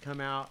 It didn't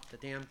come out. The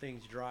damn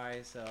thing's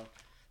dry, so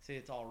see,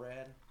 it's all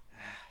red.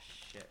 Ah,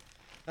 shit.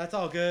 That's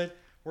all good.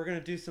 We're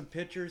gonna do some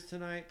pictures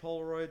tonight.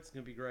 Polaroids, it's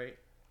gonna be great.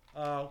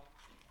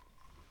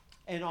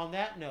 And on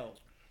that note,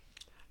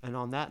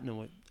 No,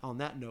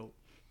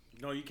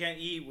 you can't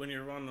eat when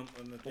you're on the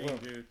thing, Whoa.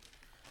 dude.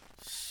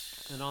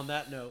 And on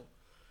that note,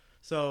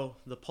 so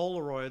the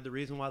Polaroid, the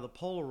reason why the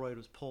Polaroid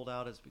was pulled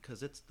out is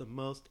because it's the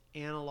most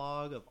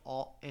analog of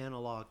all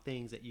analog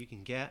things that you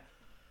can get,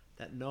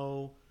 that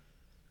no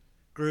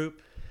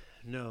group,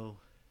 no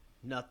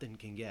nothing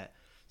can get.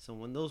 So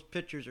when those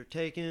pictures are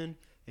taken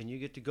and you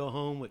get to go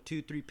home with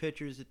 2-3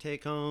 pictures to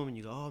take home and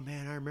you go, oh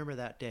man, I remember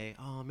that day.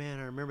 Oh man,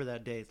 I remember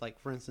that day. It's like,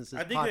 for instance, this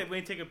I think that when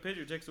you take a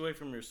picture, it takes away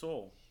from your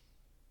soul.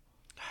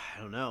 I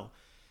don't know.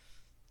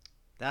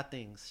 That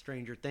thing's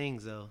Stranger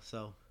Things though,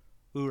 so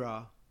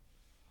hoorah.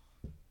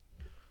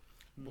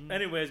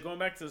 Anyways, going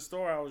back to the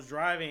store, I was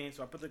driving,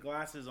 so I put the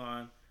glasses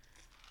on,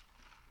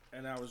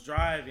 and I was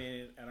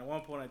driving, and at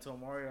one point I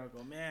told Mario, I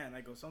go, man,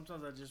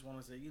 sometimes I just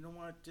want to say, you know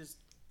what, just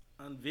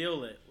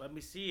unveil it. Let me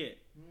see it.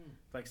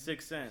 Like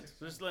 6 cents.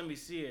 Just let me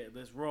see it.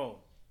 Let's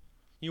roll.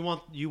 You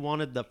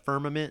wanted the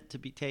firmament to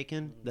be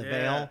taken, the Yeah.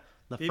 veil,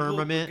 the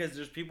firmament, Because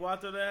there's people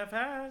out there that have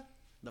had,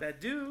 that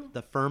do.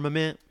 the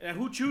firmament, And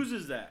who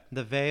chooses that?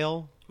 the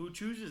veil. Who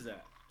chooses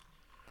that?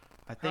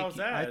 I think How's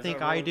that? I Is think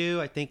that I real?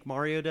 do. I think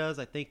Mario does.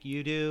 I think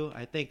you do.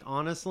 I think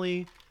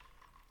honestly,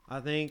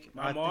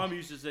 My mom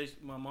used to say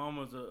my mom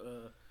was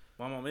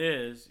my mom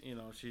is,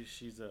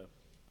 she's a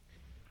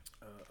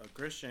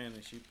Christian,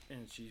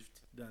 and she's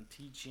done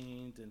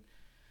teachings, and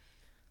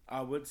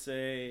I would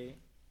say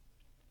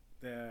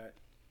that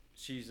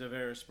she's a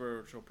very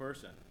spiritual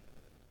person,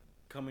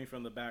 coming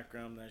from the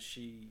background that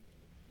she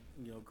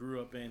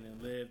grew up in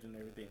and lived and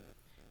everything.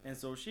 And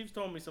so she's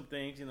told me some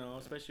things,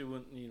 especially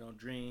when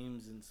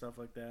dreams and stuff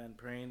like that, and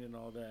praying and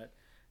all that.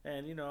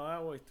 And I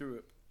always threw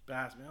it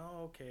past me.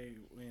 Oh, okay,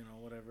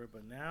 whatever.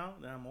 But now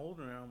that I'm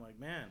older, now I'm like,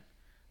 man,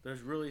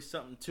 there's really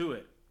something to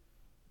it.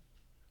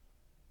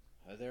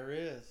 There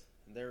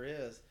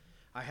is.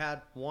 I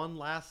had one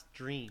last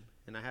dream,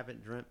 and I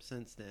haven't dreamt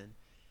since then.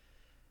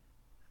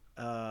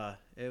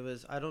 It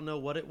was, I don't know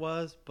what it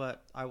was,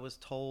 but I was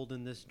told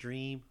in this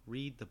dream,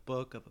 read the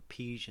book of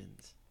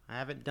Ephesians. I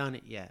haven't done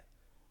it yet.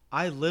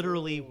 I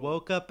literally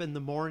woke up in the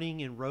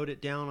morning and wrote it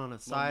down on a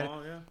side.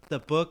 Mom, yeah. The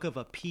book of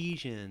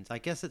Ephesians. I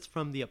guess it's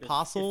from the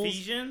apostles.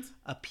 Ephesians?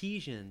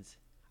 Ephesians.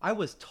 I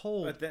was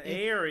told. With the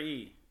A or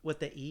E? With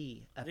the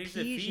E. I think it's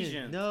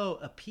Ephesians. No,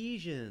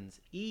 Ephesians.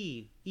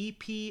 E.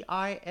 Ephesians.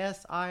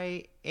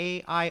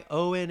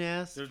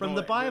 There's From no-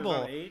 the there's Bible.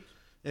 not H?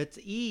 It's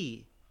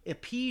E.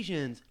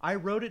 Ephesians. I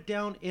wrote it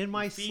down in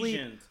my sleep.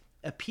 Ephesians.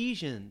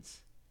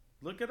 Ephesians.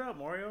 Look it up,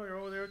 Mario. You're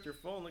over there with your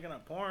phone looking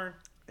at porn.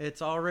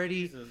 It's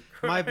already Jesus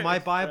my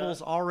Christ,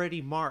 Bible's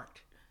already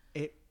marked.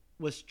 It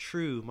was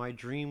true. My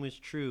dream was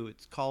true.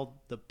 It's called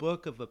the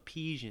Book of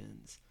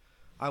Ephesians.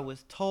 I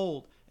was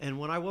told, and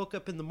when I woke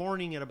up in the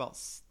morning at about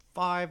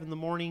 5 in the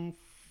morning,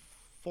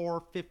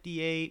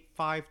 4:58,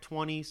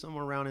 5:20,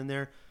 somewhere around in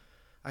there,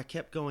 I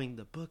kept going,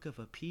 the Book of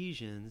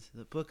Ephesians,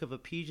 the Book of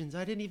Ephesians.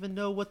 I didn't even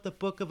know what the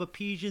Book of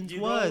Ephesians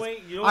was.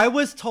 I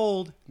was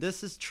told,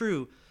 this is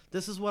true.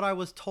 This is what I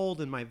was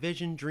told in my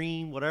vision,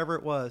 dream, whatever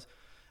it was.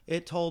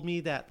 It told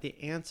me that the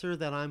answer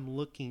that I'm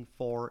looking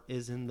for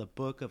is in the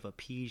Book of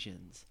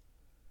Ephesians.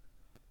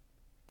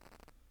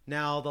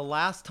 Now, the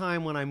last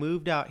time when I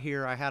moved out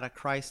here, I had a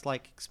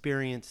Christ-like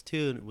experience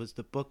too, and it was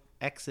the book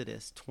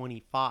Exodus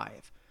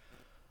 25.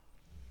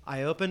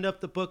 I opened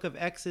up the book of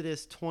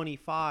Exodus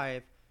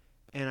 25,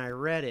 and I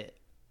read it,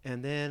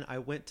 and then I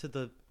went to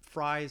the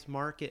Fry's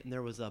Market, and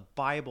there was a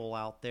Bible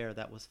out there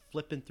that was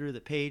flipping through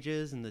the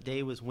pages, and the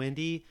day was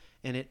windy,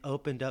 and it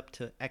opened up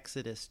to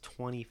Exodus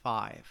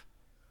 25.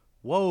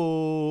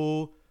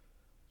 Whoa.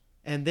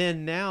 And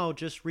then now,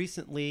 just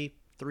recently,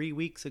 2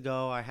 weeks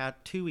ago, I had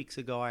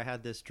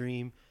this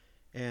dream,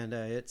 and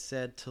it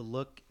said to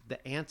look,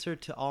 the answer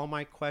to all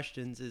my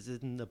questions is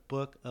in the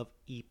book of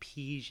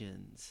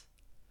Ephesians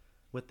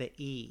with the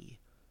E.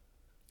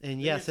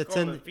 And yes, it's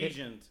in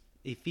Ephesians.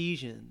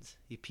 Ephesians.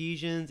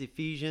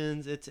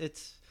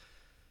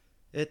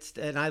 It's,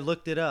 and I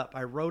looked it up.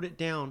 I wrote it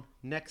down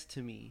next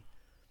to me,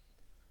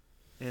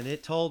 and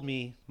it told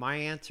me my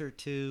answer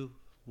to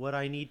what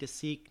I need to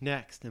seek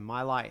next in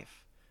my life.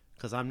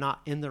 Because I'm not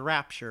in the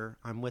rapture.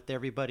 I'm with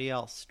everybody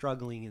else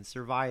struggling and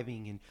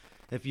surviving. And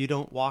if you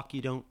don't walk,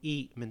 you don't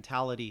eat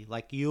mentality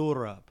like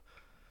Europe.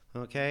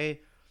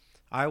 Okay?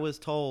 I was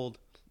told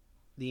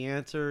the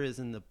answer is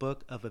in the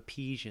book of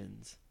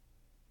Ephesians.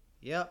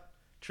 Yep.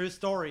 True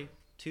story.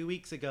 2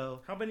 weeks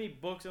ago. How many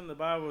books in the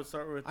Bible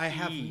start with I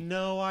have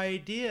no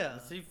idea.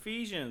 It's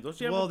Ephesians. Don't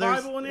you have a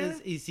Bible in there?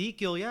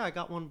 Ezekiel, yeah. I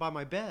got one by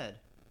my bed.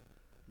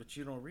 But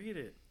you don't read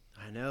it.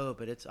 I know,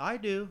 but I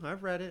do.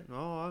 I've read it.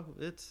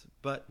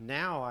 But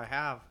now I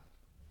have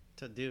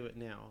to do it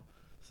now.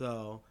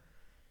 So.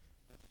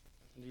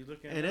 You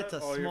looking and at it's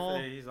a small.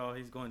 He's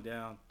going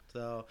down.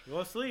 So.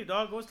 Go sleep,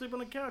 dog. Go sleep on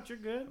the couch. You're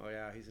good. Oh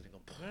yeah, he's gonna go.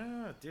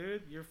 Yeah,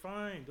 dude, you're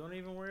fine. Don't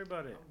even worry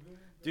about it.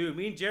 Dude,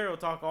 me and Jared will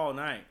talk all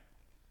night.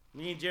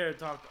 Me and Jared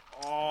talked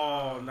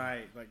all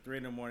night, like 3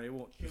 in the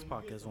morning. This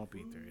podcast won't be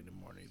 3 in the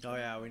morning. Oh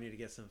yeah, we need to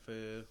get some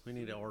food. We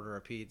need to order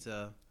a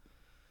pizza.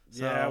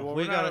 So yeah, well,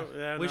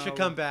 we should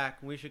come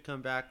back. We should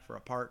come back for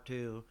a part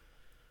 2.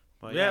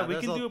 But yeah, we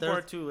can do a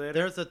part 2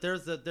 later.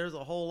 There's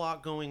a whole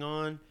lot going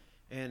on,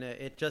 and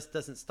it just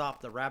doesn't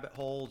stop. The rabbit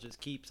hole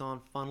just keeps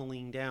on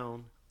funneling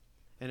down,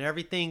 and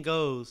everything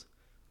goes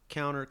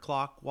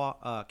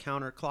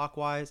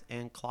counterclockwise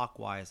and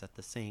clockwise at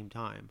the same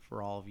time.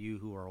 For all of you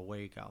who are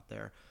awake out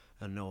there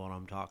and know what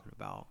I'm talking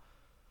about,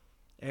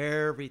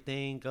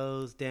 everything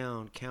goes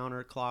down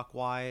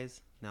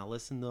counterclockwise. Now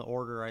listen to the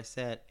order I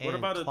said. What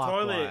about the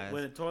toilet?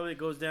 When the toilet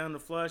goes down to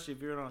flush,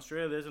 if you're in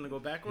Australia, it's going to go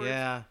backwards?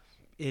 Yeah,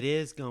 it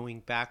is going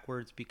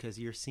backwards because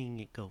you're seeing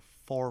it go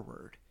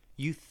forward.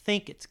 You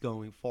think it's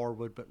going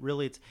forward, but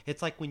really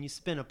it's like when you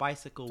spin a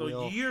bicycle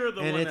wheel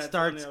and it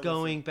starts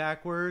going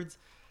backwards.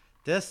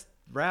 This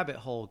rabbit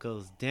hole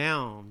goes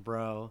down,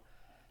 bro.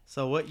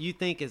 So what you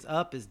think is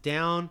up is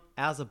down,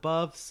 as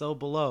above, so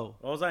below.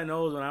 All I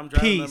know is when I'm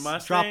driving the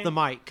Mustang. Drop the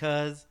mic,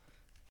 cuz.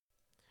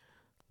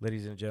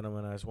 Ladies and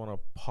gentlemen, I just want to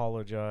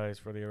apologize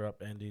for the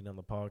abrupt ending on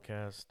the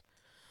podcast.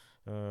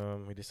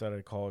 We decided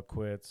to call it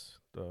quits.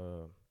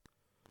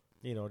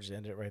 Just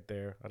end it right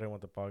there. I didn't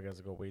want the podcast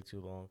to go way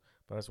too long.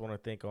 But I just want to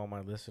thank all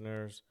my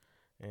listeners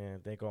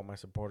and thank all my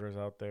supporters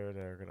out there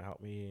that are going to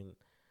help me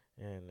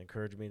and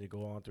encourage me to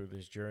go on through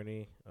this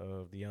journey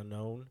of the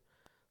unknown.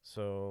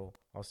 So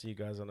I'll see you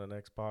guys on the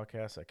next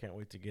podcast. I can't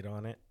wait to get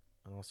on it.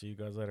 And I'll see you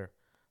guys later.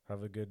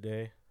 Have a good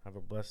day. Have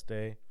a blessed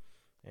day.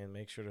 And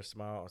make sure to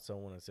smile at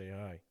someone and say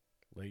hi.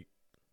 Late.